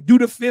then you do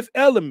the 5th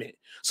element.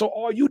 So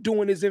all you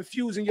doing is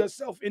infusing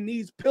yourself in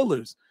these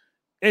pillars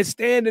and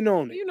standing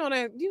on it. You know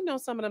that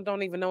some of them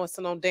don't even know it's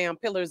no damn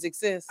pillars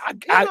exist. I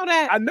know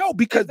that. I know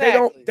because they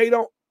don't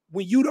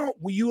when you don't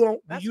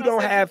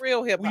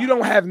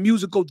have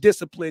musical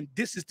discipline,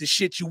 this is the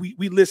shit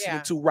we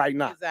listening to right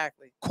now.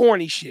 Exactly.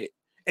 Corny shit.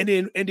 And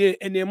then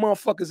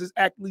motherfuckers is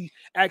actually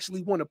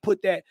want to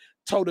put that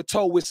toe to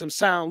toe with some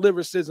sound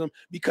lyricism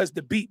because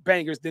the beat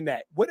bangers than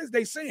that. What is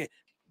they saying?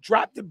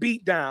 Drop the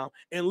beat down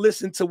and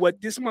listen to what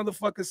this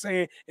motherfucker's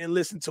saying and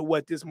listen to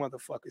what this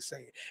motherfucker's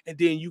saying. And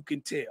then you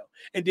can tell.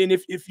 And then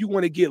if you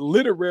want to get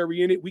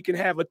literary in it, we can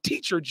have a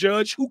teacher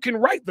judge who can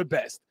write the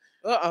best.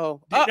 He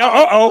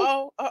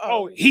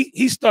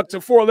stuck to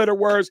 4-letter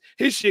words.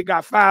 His shit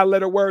got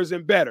 5-letter words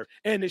and better.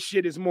 And the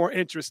shit is more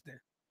interesting.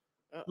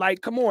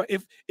 Like, come on,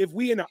 if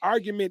we in an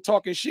argument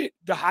talking shit,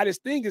 the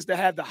hottest thing is to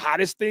have the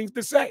hottest things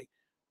to say.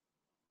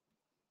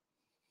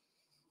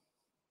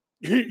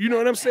 You know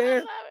what I'm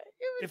saying?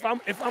 If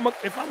I'm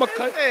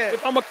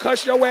a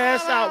cuss your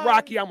ass out,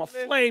 Rocki, I'ma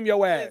flame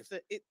your ass.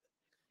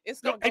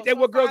 Ain't that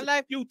what girls?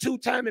 You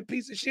 2-timing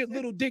piece of shit,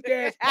 little dick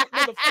ass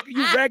motherfucker,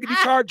 you raggedy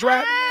car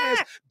driving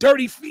ass,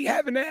 dirty feet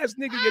having ass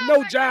nigga, you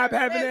no job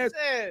having ass,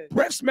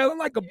 breath smelling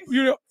like a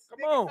come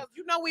on.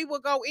 You know we will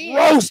go in.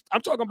 Roast.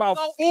 I'm talking about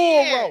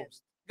full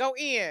roast. Go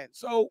in.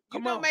 So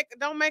come on.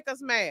 Don't make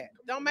us mad.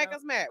 Don't make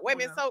us mad. Wait a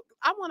minute. So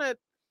I want to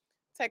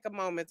take a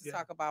moment to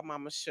talk about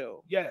Mama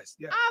Shoe. Yes.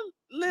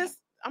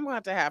 I'm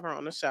going to have her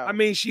on the show. I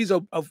mean, she's a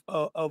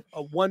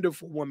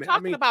wonderful woman.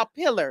 Talking about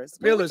pillars.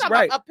 Pillars,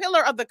 right? A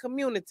pillar of the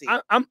community.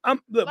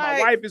 Look,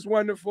 my wife is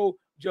wonderful.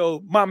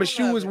 Mama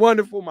Shoe is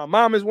wonderful. My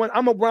mom is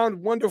I'm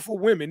around wonderful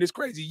women. It's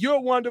crazy. You're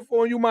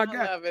wonderful and you my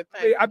guy. I love it.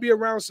 I be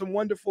around some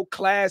wonderful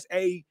class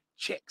A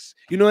chicks.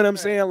 You know what I'm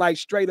saying? Like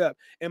straight up.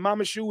 And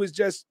Mama Shu is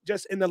just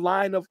in the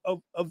line of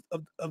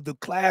the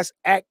class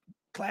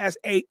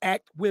A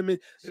act women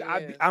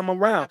I'm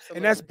around. Absolutely.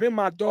 And that's been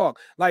my dog.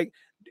 Like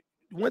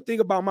one thing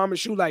about Mama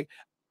Shu, like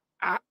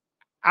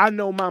I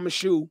know Mama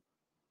Shu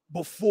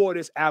before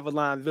this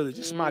Avalon Village.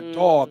 It's my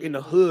dog in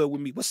the hood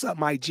with me. What's up,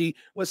 my G?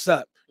 What's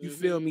up? You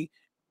feel me?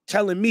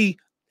 Telling me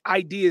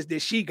ideas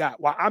that she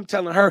got while I'm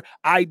telling her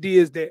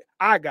ideas that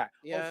I got.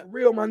 Yeah. Oh, for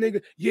real, my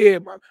nigga. Yeah,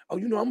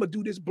 I'm gonna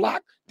do this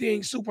block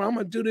thing super. I'm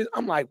gonna do this.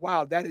 I'm like,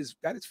 wow, that is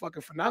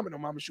fucking phenomenal,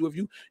 Mama Shu. If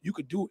you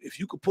could do it, if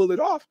you could pull it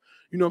off,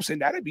 you know what I'm saying?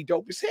 That'd be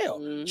dope as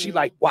hell. She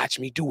like, watch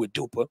me do it,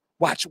 duper.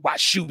 Watch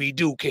Shooby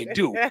Doo can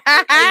do.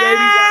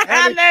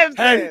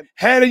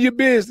 Handle your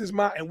business,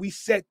 ma. And we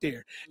sat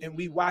there and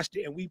we watched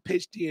it and we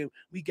pitched in.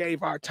 We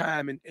gave our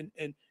time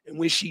and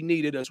when she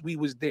needed us, we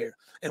was there.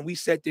 And we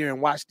sat there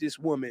and watched this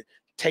woman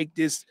take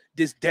this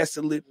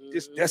desolate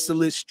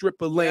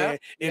strip of land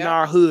in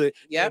our hood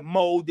and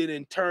mold it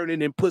and turn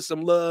it and put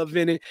some love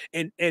in it.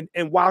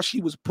 And while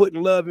she was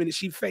putting love in it,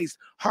 she faced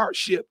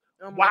hardship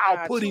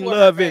while putting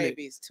love in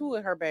it. Two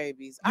of her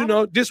babies. You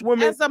know, this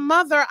woman as a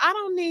mother, I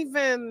don't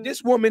even.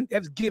 This woman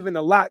has given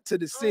a lot to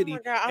the city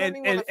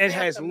and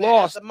has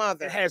lost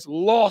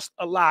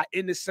a lot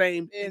in the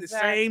same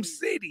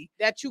city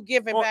that you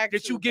giving back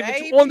that you give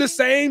it on the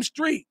same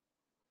street.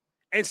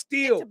 And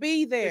still to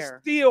be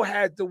there, still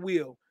has the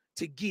will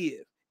to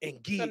give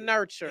and give, to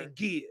nurture and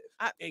give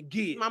and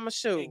give. Mama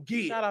Shu, and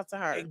give, shout out to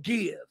her and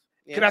give.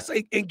 Yeah. Can I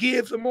say and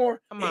give some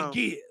more? And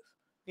give.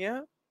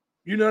 Yeah,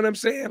 you know what I'm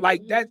saying?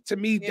 Like that to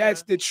me,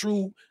 that's the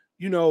true.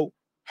 You know,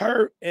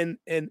 her and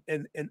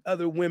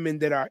other women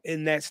that are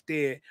in that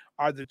stead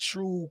are the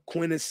true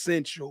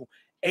quintessential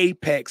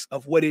apex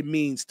of what it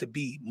means to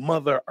be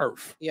Mother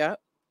Earth. Yeah,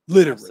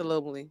 literally,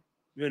 absolutely.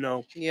 You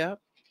know. Yep.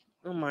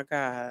 Oh my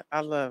God,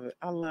 I love it.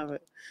 I love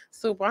it.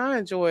 Super, I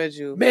enjoyed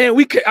you. Man,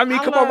 we can. I mean,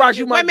 come on, Rock,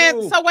 you might. Wait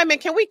a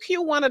minute. Can we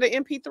cue one of the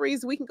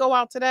MP3s? We can go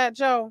out to that,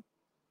 Joe.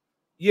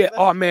 Yeah.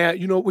 Oh man,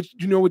 you know what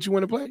you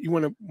want to play? You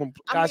want to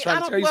guys try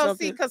to tell you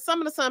something? See, because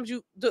some of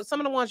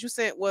the ones you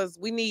sent was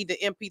we need the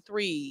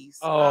MP3s.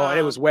 Oh,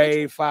 it was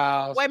WAV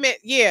files. Wait a minute.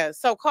 Yeah.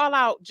 So call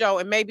out Joe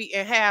and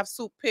have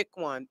Soup pick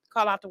one.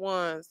 Call out the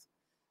ones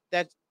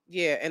that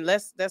and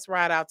let's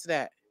ride out to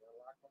that.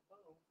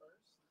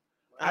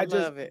 I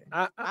love it.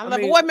 I love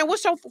it. Wait a minute,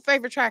 what's your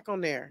favorite track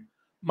on there?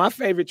 My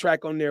favorite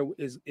track on there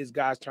is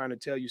Guys Trying to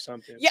Tell You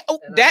Something. Yeah,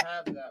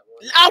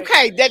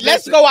 okay.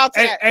 Let's go out to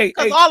that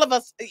because all of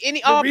us,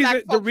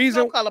 the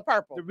reason color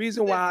purple. The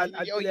reason why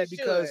I do that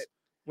because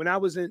when I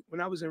was in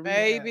rehab,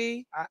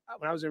 baby,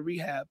 when I was in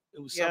rehab, it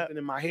was something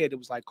in my head. It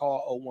was like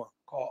call 01,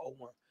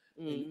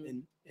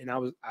 and I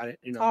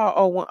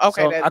call 01.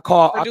 Okay, so I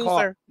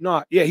called.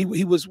 No, yeah,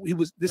 he was.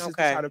 This is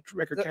how the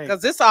record came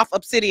because this off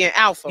Obsidian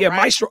Alpha. Yeah,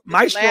 right?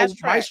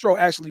 Maestro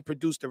actually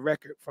produced the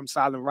record from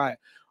Silent Riot,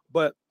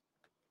 but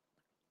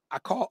I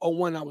called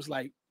 01. I was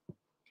like,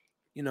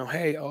 you know,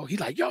 hey, he's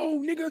like, yo,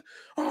 nigga,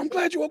 I'm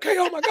glad you okay.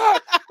 Oh my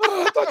God,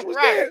 I thought you was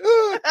dead.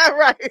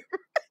 Right.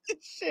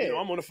 Shit. You know,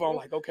 I'm on the phone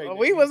like, okay. Well,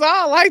 we was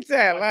all like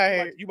that.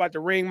 Like you about to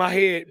wring my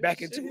head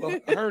back into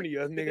a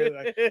hernia, nigga.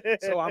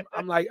 Like, so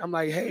I'm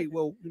like, hey,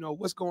 well, you know,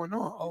 what's going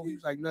on? Oh, he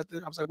was like,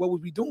 nothing. I was like, what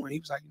was we doing? He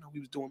was like, you know, we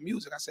was doing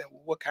music. I said,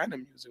 well, what kind of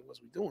music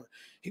was we doing?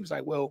 He was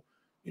like, well,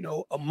 you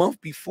know, a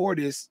month before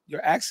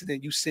your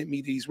accident, you sent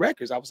me these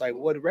records. I was like,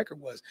 what the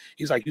record was?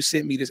 He was like, you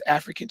sent me this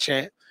African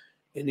chant.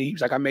 And he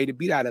was like, I made a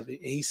beat out of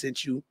it. And he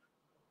sent you,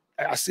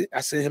 I sent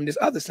him this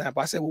other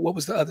sample. I said, well, what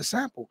was the other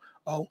sample?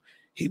 Oh,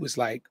 he was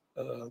like,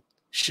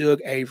 Suge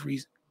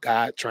Avery's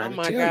God Trying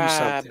to Tell You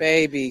Something.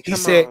 Baby.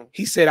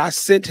 He said, I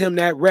sent him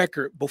that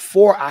record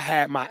before I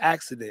had my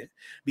accident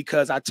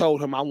because I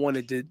told him I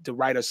wanted to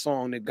write a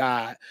song to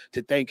God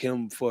to thank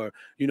him for,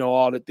 you know,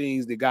 all the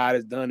things that God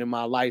has done in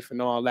my life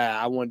and all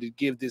that. I wanted to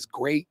give this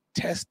great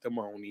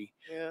testimony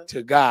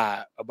to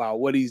God about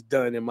what he's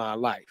done in my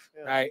life,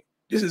 right?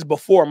 This is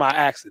before my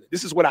accident.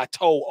 This is what I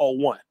told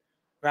 01,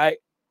 right?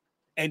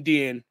 And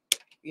then,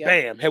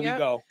 bam, here we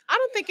go. I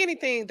don't think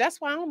anything. That's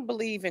why I don't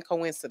believe in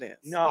coincidence.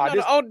 No, you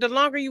know, the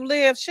longer you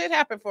live, shit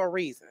happen for a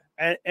reason.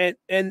 And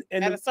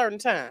at a certain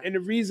time. And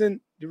the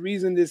reason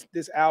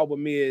this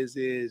album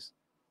is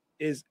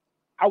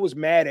I was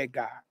mad at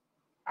God.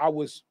 I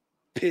was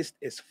pissed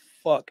as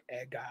fuck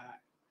at God.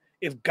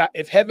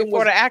 If heaven before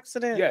was the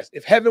accident, yes,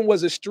 if heaven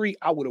was a street,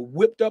 I would have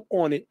whipped up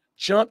on it,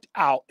 jumped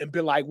out, and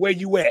been like, "Where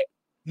you at,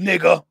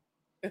 nigga?"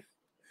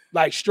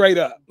 Like straight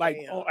up,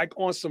 like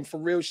on some for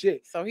real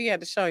shit. So he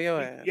had to show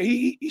your ass. Yeah,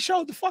 he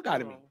showed the fuck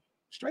out of me,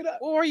 straight up.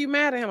 What were you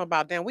mad at him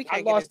about? Then we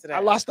can't get into that. I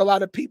lost a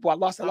lot of people. I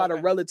lost a lot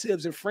of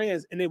relatives and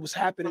friends, and it was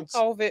happening.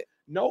 From COVID?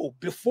 No,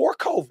 before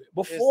COVID,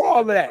 before all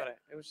of that.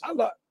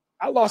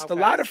 I lost a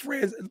lot of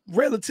friends,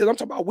 relatives. I'm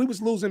talking about we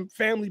was losing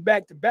family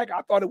back to back.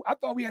 I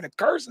thought we had a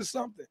curse or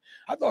something.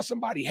 I thought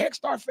somebody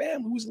hexed our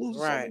family. We was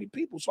losing so many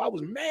people. So I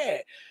was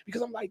mad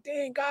because I'm like,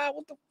 dang God,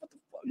 what the fuck,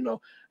 you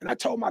know? And I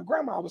told my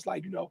grandma, I was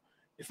like, you know,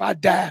 if I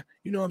die,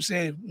 you know what I'm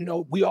saying? You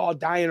know, we all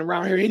dying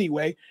around here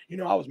anyway. You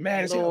know, I was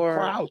mad as hell.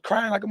 I was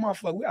crying like a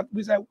motherfucker. We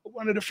was at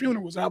one of the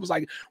funerals, and I was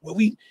like, well,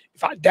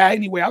 if I die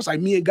anyway, I was like,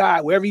 me and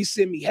God, wherever he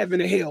sent me,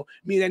 heaven or hell,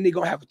 me and that nigga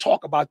gonna have a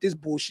talk about this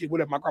bullshit.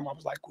 Whatever. My grandma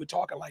was like, quit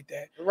talking like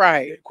that.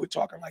 Right. Yeah, quit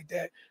talking like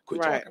that.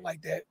 Quit talking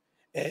like that.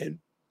 And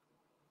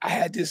I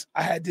had this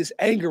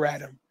anger at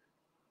him.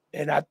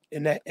 And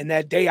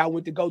that day I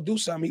went to go do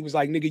something. He was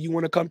like, nigga, you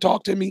want to come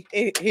talk to me?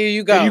 Here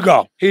you go. Here you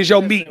go. Here's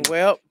your meeting.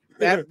 Well,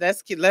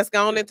 that's cute. Let's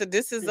go on into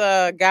this is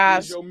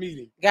God's your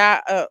meeting.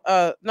 God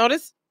no,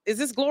 this is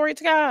this glory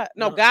to God?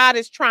 No, God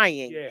is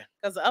trying. Yeah.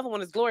 Because the other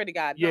one is glory to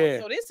God. Yeah.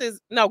 No, so this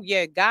is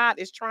God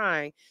is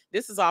trying.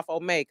 This is off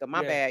Omega.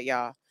 My bad,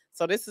 y'all.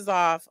 So this is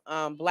off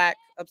Black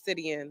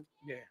Obsidian.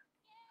 Yeah.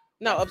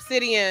 No,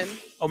 Obsidian.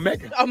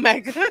 Omega.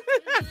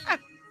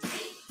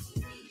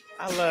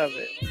 I love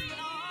it.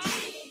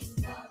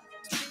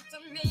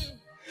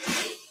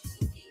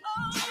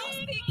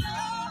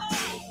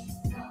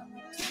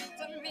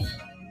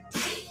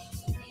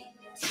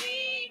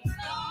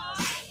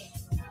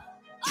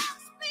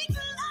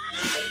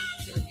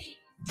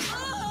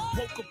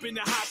 Woke up in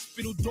the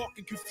hospital, dark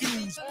and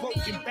confused,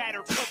 broken,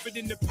 battered, covered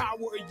in the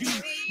power of you.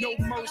 No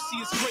mercy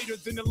is greater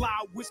than the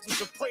loud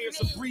whispers of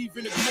prayers of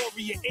breathing the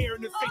glory of air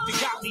and the faith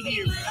that got me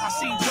here. I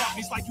seen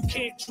darkness like you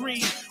can't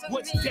dream.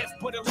 What's death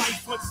but a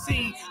life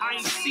unseen? I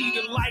ain't see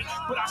the light,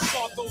 but I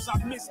saw those I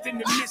missed in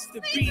the midst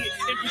of being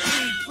in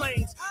between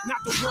planes.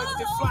 Not the ones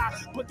that fly,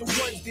 but the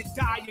ones that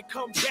die and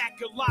come back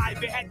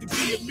alive. It had to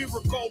be a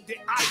miracle that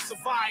I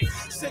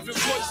survived. 7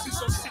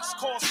 voices on 6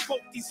 calls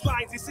spoke these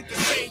lines. They said the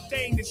same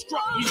thing that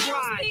struck me blind.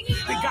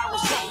 The guy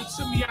was talking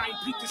to me, I ain't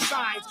peeped the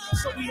signs.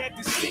 So he had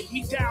to sit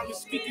me down and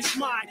speak his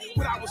mind.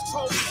 What I was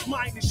told is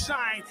mine to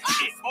shine.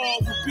 It all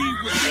will be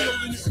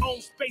revealed in its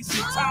own space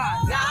and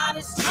time. God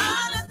is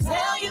trying to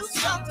tell you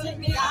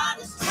something. God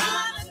is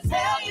trying to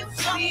tell you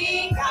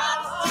something. God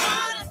is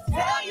trying to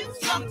tell you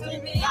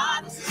something.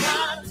 God is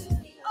trying to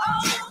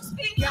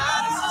speak.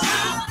 God is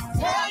trying to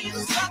tell you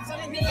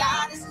something.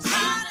 God is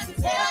trying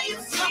to tell you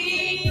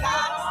something. God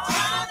is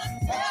trying to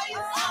tell you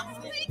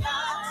something.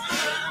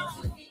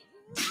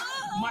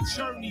 My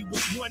journey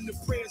was one of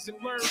prayers and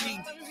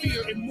learning,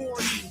 fear and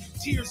mourning,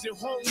 tears and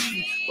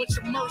honing. But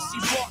your mercy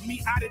brought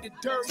me out of the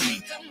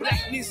dirty.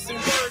 Blackness and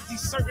worthy,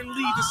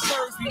 certainly to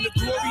serve you. The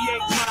glory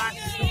ain't mine,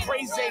 the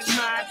praise ain't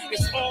mine.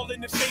 It's all in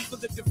the faith of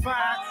the divine.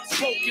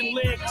 Broken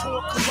leg,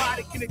 torn,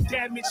 chaotic, and a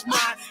damaged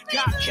mind.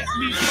 God kept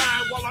me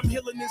fine while I'm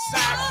healing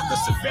inside. The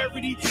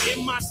severity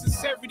in my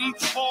sincerity,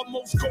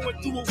 almost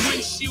going through a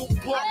windshield,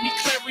 brought me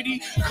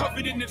clarity.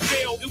 Covered in the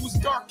veil, it was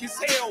dark as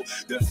hell.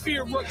 The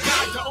fear of God,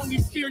 the only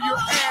fear you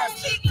have.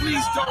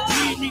 Please don't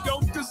leave me,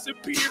 don't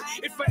disappear.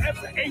 If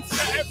forever ain't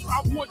forever,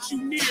 I want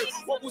you near.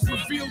 What was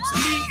revealed to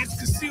me is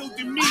concealed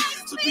in me,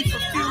 to be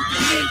fulfilled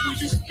in me. Will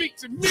you speak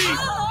to me?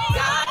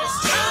 God is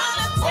trying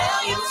to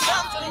tell you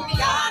something.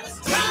 God is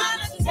trying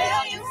to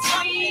tell you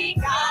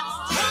something. God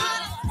is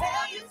trying to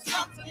tell you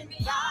something.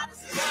 God is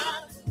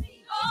trying to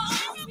speak.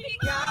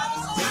 God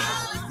is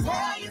trying to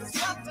tell you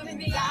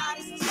something. God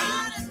is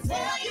trying to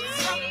tell you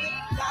something.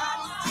 God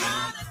is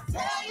trying to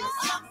tell you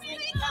something.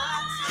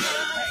 God is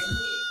trying to.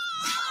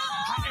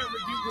 How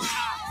arrogant was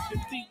I to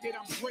think that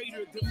I'm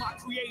greater than my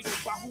creator,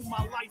 by whom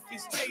my life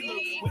is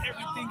tailored. With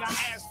everything I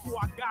asked for,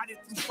 I got it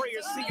through prayer.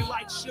 Singing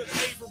like Shook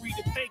Avery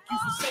to thank you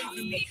for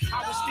saving me.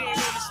 I was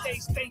standing on the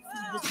stage thankful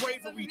with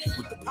bravery,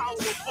 with the power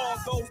of all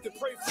those that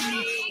pray for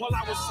me. While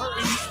I was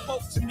hurting, you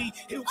spoke to me,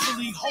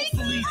 healfully,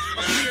 hopefully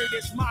appeared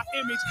as my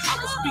image. I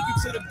was speaking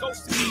to the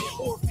ghost of me,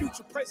 or a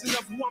future present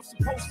of who I'm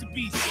supposed to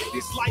be.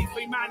 This life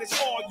ain't mine, it's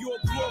all your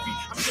glory.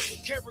 I'm just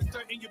a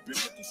character in your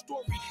biblical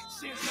story.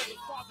 Sins of the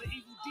father,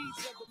 evil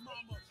deeds of the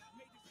mama.